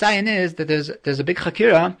want to be mitzayin is that there's a big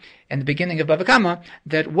chakira in the beginning of Bava Kama,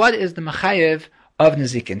 that what is the machayev of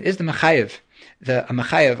Nezikin? Is the machayev a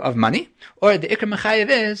machayev of money, or the ikar machayev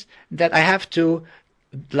is that I have to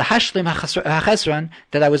lahashlim hachesron,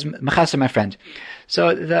 that I was machasser my friend.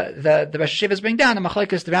 So the Rosh Hashivas bring down a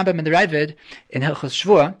machlokes the Rambam and the Ravid in Hilchos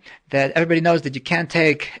Shvua, that everybody knows that you can't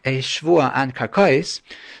take a shvua on karkois.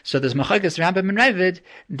 So there's machlokes the Rambam and Ravid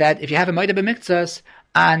that if you have a moed b'miktzas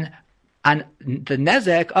on the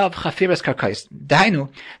nezek of chafiras karkois, dahainu,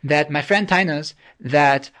 that my friend tainas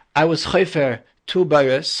that I was chofer 2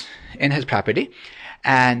 baris in his property,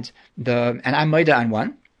 and I'm moed on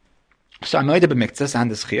one. So I'm moed b'miktzas on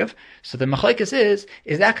this chiyuv. So the machlokes is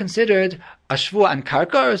that considered a shvua on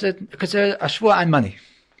karka, or is it considered a shvua on money?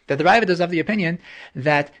 That the Rabbi is of the opinion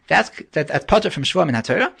that's potter from shvua min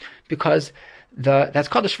haTorah, because that's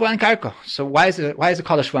called a shvua on karka. So why is it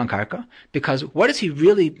called a shvua on karka? Because what is he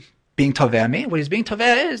really being tover me? What he's being tover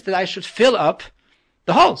is that I should fill up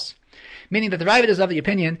the holes. Meaning that the Rabbi is of the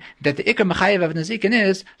opinion that the ikar machayev of Nezikin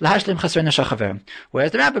is lahashlim chasron shachaver.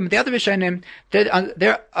 Whereas the Rabbi and the other Rishonim,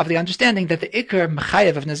 they're of the understanding that the ikar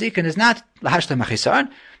machayev of Nezikin is not lahashlim machisarn,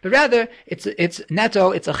 but rather it's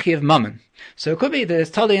neto, it's a chiv mammon. So it could be that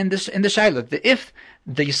it's totally in the shaila that if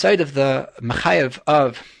the yisoid of the machayev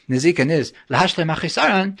of Nezikin is lahashlim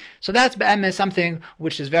machisarn, so that's be'emes something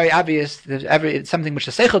which is very obvious, it's something which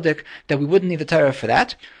is seichel that we wouldn't need the Torah for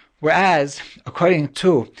that. Whereas according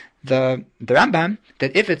to the Rambam,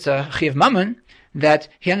 that if it's a chiv mammon, that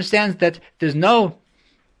he understands that there's no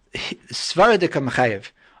svaradika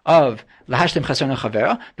mechayev of lahashlim chasron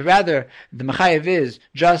chavera, but rather the mechayev is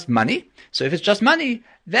just money. So if it's just money,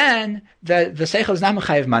 then the seichel is not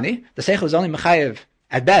mechayev money. The seichel is only mechayev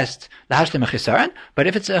at best lahashlim chisaron. But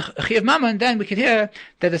if it's a chiyav mammon, then we can hear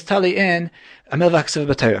that it's totally in a milvah ksuv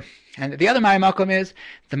b'Torah. And the other Marimakom is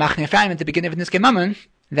the Machne Ephraim at the beginning of Niskei Mammon,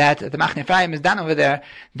 that the Machne Ephraim is done over there,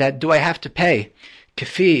 that do I have to pay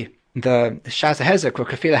Kefi the Shas HaHezek or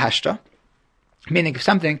Kefi the Hashta, meaning if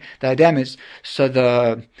something that I damaged, so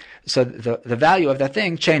the value of that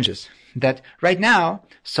thing changes. That right now,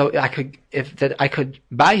 so I could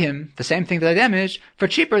buy him the same thing that I damaged for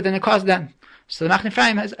cheaper than it cost then. So the Machne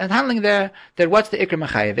Ephraim is handling there that what's the Ikr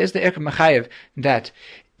Mechayev? Is the Ikr Mechayev that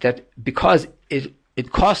because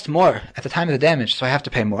it cost more at the time of the damage, so I have to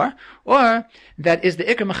pay more? Or that is the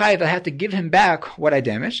Ikr Mechayev that I have to give him back what I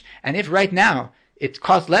damaged, and if right now it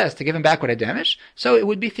costs less to give him back what I damaged, so it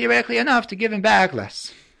would be theoretically enough to give him back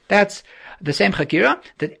less. That's the same Chakira,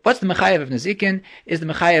 that what's the Mechayev of Nezikin? Is the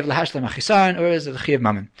Mechayev Lahashlam Achisaron, or is it the Chiyav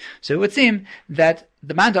Mammon? So it would seem that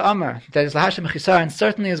the Manda Amar, that is Lahashlam Achisaron,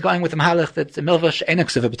 certainly is going with the Mahalach that's a Milvah She'enak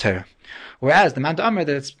Ksuva b'Torah. Whereas the Manda Amar,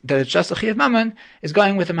 that it's just a Chiyav Mammon, is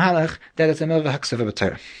going with the Mahalach that it's a Milvah Ksuva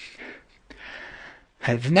b'Torah.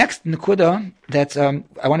 The next Nekuda that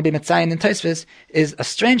I want to be Metzayin in Tosfos is a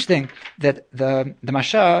strange thing, that the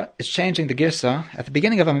Masha is changing the Girsa at the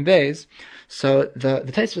beginning of Amud Beis. So the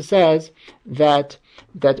Tosfos says that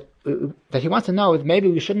he wants to know if maybe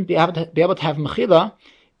we shouldn't be able to have Mechila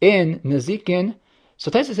in Nezikin. So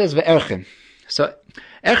Tosfos says Ve'erchin. So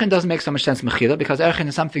Erchin doesn't make so much sense Mechila, because Erchin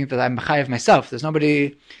is something that I'm Mechayev myself. There's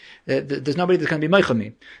nobody that's going to be Meichel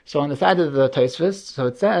me. So on the side of the Tosfos, so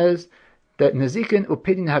it says that Nezikin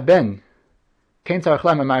upidin haben kein tzarich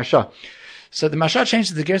lama marsha. So the Marsha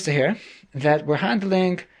changes the Girsa here that we're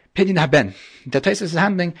handling pidin haben. The Tosfos is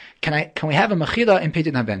handling can we have a mechila in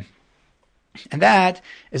pidin haben, and that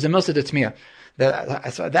is the Milsa de Tmiyah.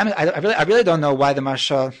 I really don't know why the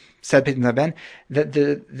Marsha said pidin haben.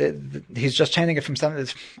 He's just changing it from something.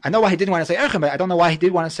 I know why he didn't want to say erchem, but I don't know why he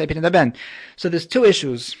did want to say pidin haben. So there's two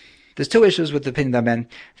issues. There's two issues with the pidin haben.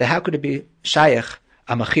 That how could it be shayach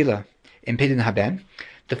a mechila in pidin haben?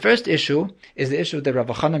 The first issue is the issue that Rav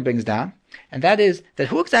Chanan brings down, and that is that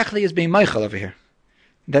who exactly is being Meichel over here?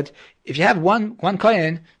 That if you have one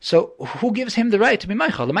kohen, so who gives him the right to be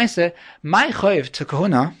Meichel? The Maisa, my choiv to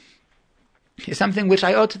kahuna is something which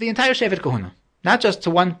I owe to the entire Shevet Kahuna, not just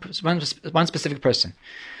to one specific person.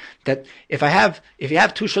 That if you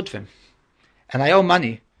have two shutfim, and I owe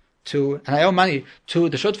money to the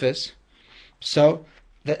shutfis, so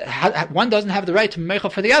one doesn't have the right to be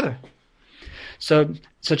Meichel for the other. So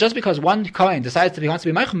just because one Kohen decides that he wants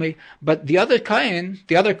to be Meichel, but the other Kohen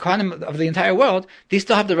of the entire world, they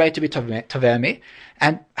still have the right to be Tover me.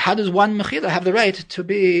 And how does one Mechila have the right to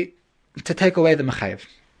take away the Mechayev?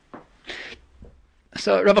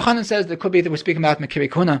 So Rabbi Chanan says that it could be that we're speaking about Mekiri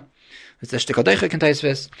Kuna. It's the Shtikol Deichik in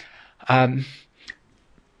Tosfos.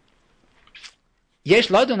 Yesh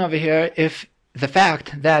Lodon over here, if the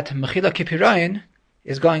fact that Mechila Kipiroin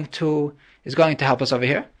is going to help us over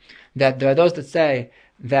here. That there are those that say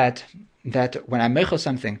that when I meichel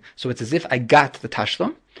something, so it's as if I got the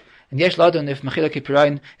tashlum. And yesh ladon if mechila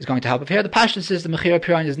kipiroin is going to help. If here the pashtus is the mechila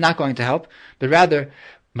kipiroin is not going to help, but rather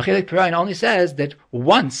mechila kipiroin only says that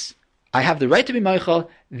once I have the right to be meichel,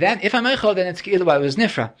 then if I'm meichel, then it's ki'ilu it was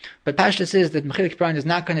nifra. But pashtus is that mechila kipiroin is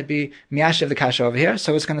not going to be miyash of the kasha over here,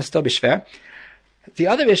 so it's going to still be shver. The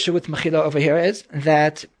other issue with mechila over here is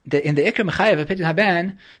that in the ikr mechayev of pidin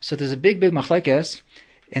haben, so there's a big machlekes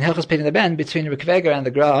in Hilchos Pidin Haben between Rikveger and the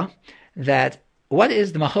Gra, that what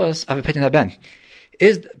is the machos of a Pidin Haben?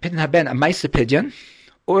 Is Pidin Haben a Maisa Pidyon,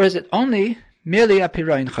 or is it only merely a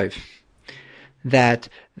Piroin Chayv? That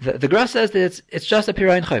the Gra says that it's just a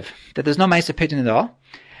Piroin Chayv, that there's no Maisa Pidyon at all,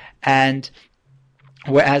 and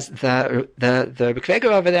whereas the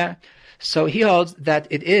Rikveger over there, so he holds that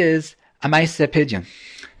it is a Maisa Pidyon.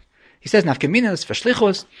 He says Nafkeminos for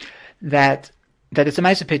Shlichus that it's a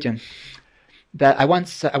Maisa Pidyon. That I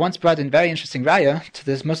once brought in very interesting raya to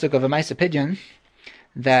this musik of a Maisa Pidyon,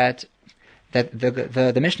 that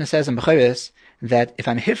the Mishnah says in Bechoros that if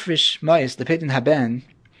I'm hifrish mois the Pidyon haben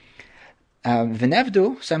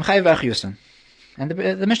v'nevdu, so I'm chayiv v'achyuson. And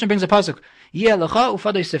the Mishnah brings a pasuk yeh lecha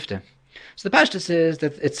ufadoi sifte. So the pashtus is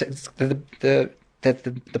that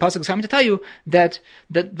the pasuk is coming to tell you that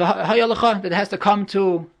the hayah lecha, that it has to come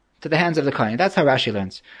to the hands of the kohen. That's how Rashi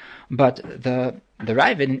learns. But the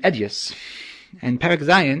Ravid in Edius and Perek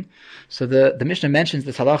Zayin, so the Mishnah mentions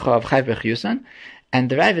this halacha of Chayv B'Chiyusan, and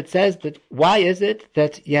the Ravid says that why is it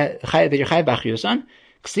that you're Chayv B'Chiyusan?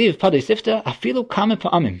 Ksiv padei sifta afilu kame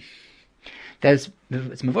pa'amim. It's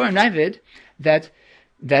mavor in Ravid that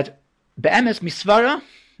be'emes misvara,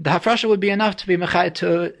 the hafrasha would be enough to be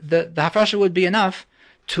the hafrasha would be enough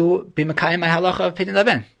to be mekayim my halacha of pidyon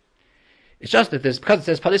haben. It's just that because it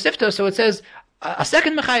says padei sifta, so it says a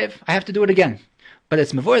second mechayev, I have to do it again. But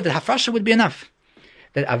it's mavor that hafrasha would be enough.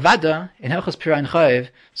 That avada in Hilchos Pirayin Chayev,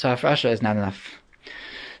 so hafrasha is not enough.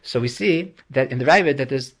 So we see that in the Ravid that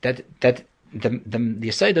the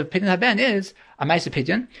yesod of pidyon haben is a ma'aseh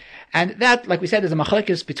pidyon, and that, like we said, is a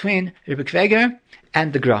machlokes between Rebbe Kveger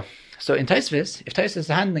and the Gra. So in Tosfos, if Tosfos is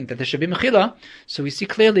handling that there should be mechila, so we see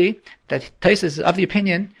clearly that Tosfos is of the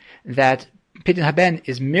opinion that pidyon haben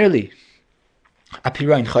is merely a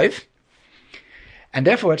pirayin chayiv, and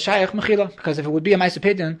therefore it's shayach mechila, because if it would be a ma'aseh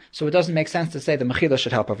pidyon, so it doesn't make sense to say the mechila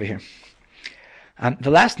should help over here.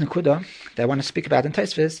 The last nekuda that I want to speak about in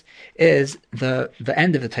Tosfos is the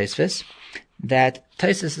end of the Tosfos, that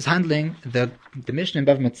Tosfos is handling the Mishnah in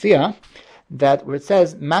Bav Metzia, that where it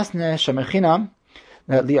says masne shamerchina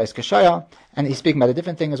liya is kashaya, and he's speaking about a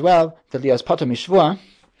different thing as well, that liya is patur mishvua.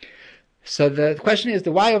 So the question is,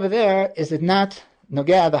 the why over there is it not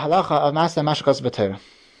nogea the halacha of masa mashkos b'Torah?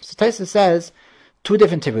 So Tosfos says two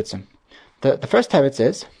different tirutzim. The first tirutz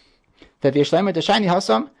is that the Yishleimer Deshani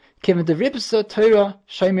Hasam Kiven the ribsa Torah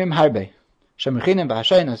Shemim Harbe Shemerchinim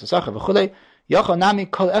v'Hashayin Sasacha v'Chulei Yochel Nami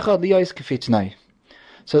Kol Echad Liyos Kefit Tnai.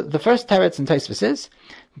 So the first teretz in Tosfos is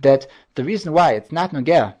that the reason why it's not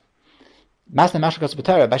nogea Masna Mashkos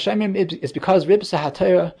b'Torah by Shemim is because ribsa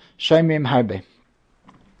HaTorah Shemim Harbe.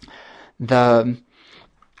 The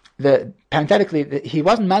parenthetically, he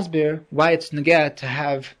wasn't masbir why it's nogea to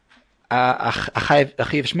have a chiv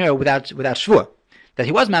shmir without shvur. That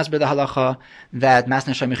he was masbir the halacha that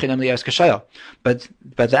masna shemichinam liyos kashaya, but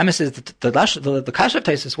the emphasis, the kasha of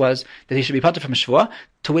Tosfos was that he should be patur from a shvur,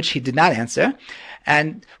 to which he did not answer,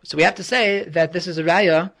 and so we have to say that this is a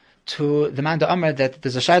raya to the man da Amr that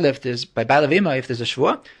there's a shayla if there's by Bailavima if there's a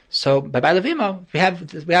shvur. So by Bailavima we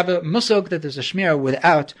have a musug that there's a shmir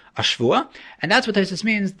without a shvur, and that's what Tosfos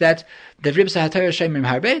means, that the ribsa hatayr shemim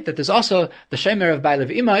harbe, that there's also the shemir of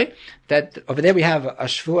Bailavima, that over there we have a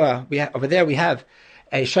shvur, over there we have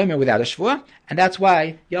a shomer without a shvur, and that's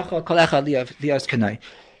why Yochel Kol Echad Liyos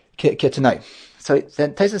Ketanai. So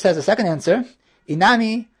then Tosfos says the second answer,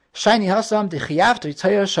 Inami Shani Hasam Dichiyav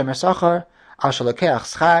T'Yitayr Shomer Sachar Al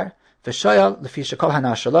Shalokeach Schar V'Shoyal Lefi Shekol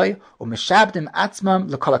Hana Shaloi U'Mishabdim Atzmam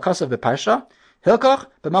L'Kol HaKosav B'Parsha Hilkoch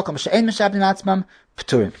B'Mokom She'en Mishabdim Atzmam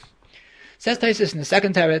P'turim. Says Tosfos in the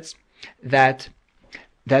second teretz that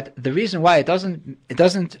the reason why it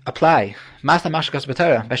doesn't apply Masna Mashkas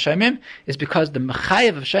B'Torah by Shemim is because the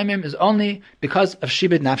Mechayev of Shemim is only because of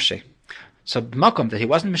Shibud Nafshe. So B'Makom that he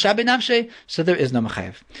wasn't Mishabed Nafshe, so there is no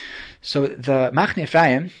Mechayev. So the Machne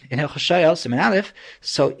Ephraim in Hilchos Shayal Siman Aleph,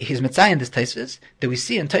 so he's Metzayin this Tosfos, that we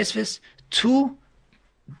see in Tosfos two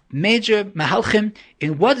major mahalchim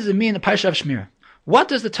in what does it mean in the Parsha of Shmir. What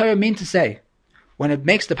does the Torah mean to say when it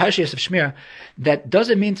makes the Parshas of Shmir? That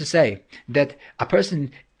doesn't mean to say that a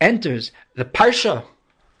person enters the Parsha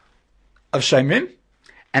of Shemim,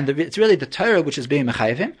 and it's really the Torah which is being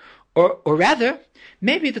mechayev him, or rather,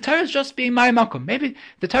 maybe the Torah is just being Marimakum. Maybe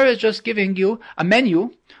the Torah is just giving you a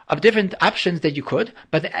menu of different options that you could,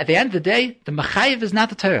 but at the end of the day, the mechayev is not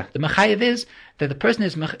the Torah. The mechayev is that the person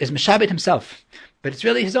is meshabed himself. But it's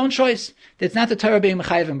really his own choice. It's not the Torah being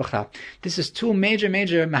mechayev and b'chal. This is two major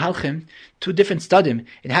mahalchim, two different studim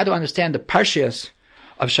in how to understand the parshias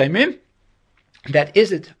of Shemim. That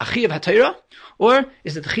is it a chiyuv haTorah, or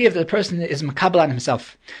is it a chiyuv that the person is makabel on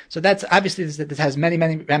himself? So that's obviously this has many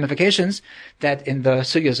ramifications that in the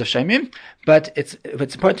sugyas of Shemim. But it's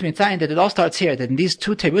important to me that it all starts here. That in these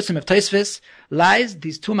two terutzim of Tosfos lies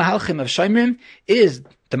these two mahalchim of Shemim is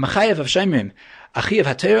the mechayev of Shemim. A chiyuv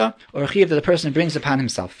haTorah, or a chiyuv that the person brings upon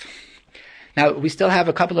himself. Now, we still have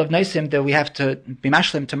a couple of noisim that we have to be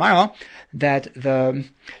mashlim tomorrow, that the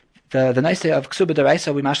noisei of Ksuba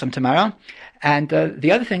Daraisa we mashlim tomorrow, and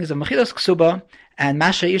the other things of Mechilas Ksuba and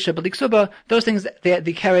Masha Isha B'li Ksuba, those things,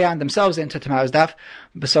 they carry on themselves into tomorrow's daf,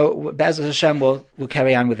 so Be'ez Hashem will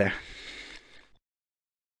carry on with there.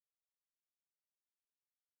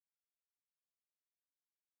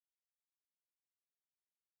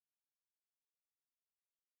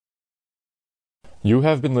 You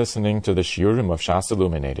have been listening to the Shiurim of Shas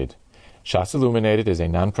Illuminated. Shas Illuminated is a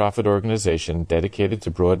non-profit organization dedicated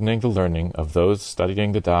to broadening the learning of those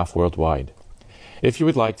studying the daf worldwide. If you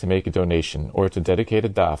would like to make a donation or to dedicate a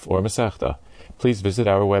daf or masechta, please visit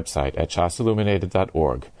our website at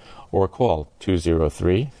shasilluminated.org or call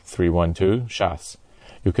 203-312-SHAS.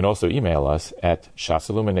 You can also email us at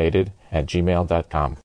shasilluminated@gmail.com.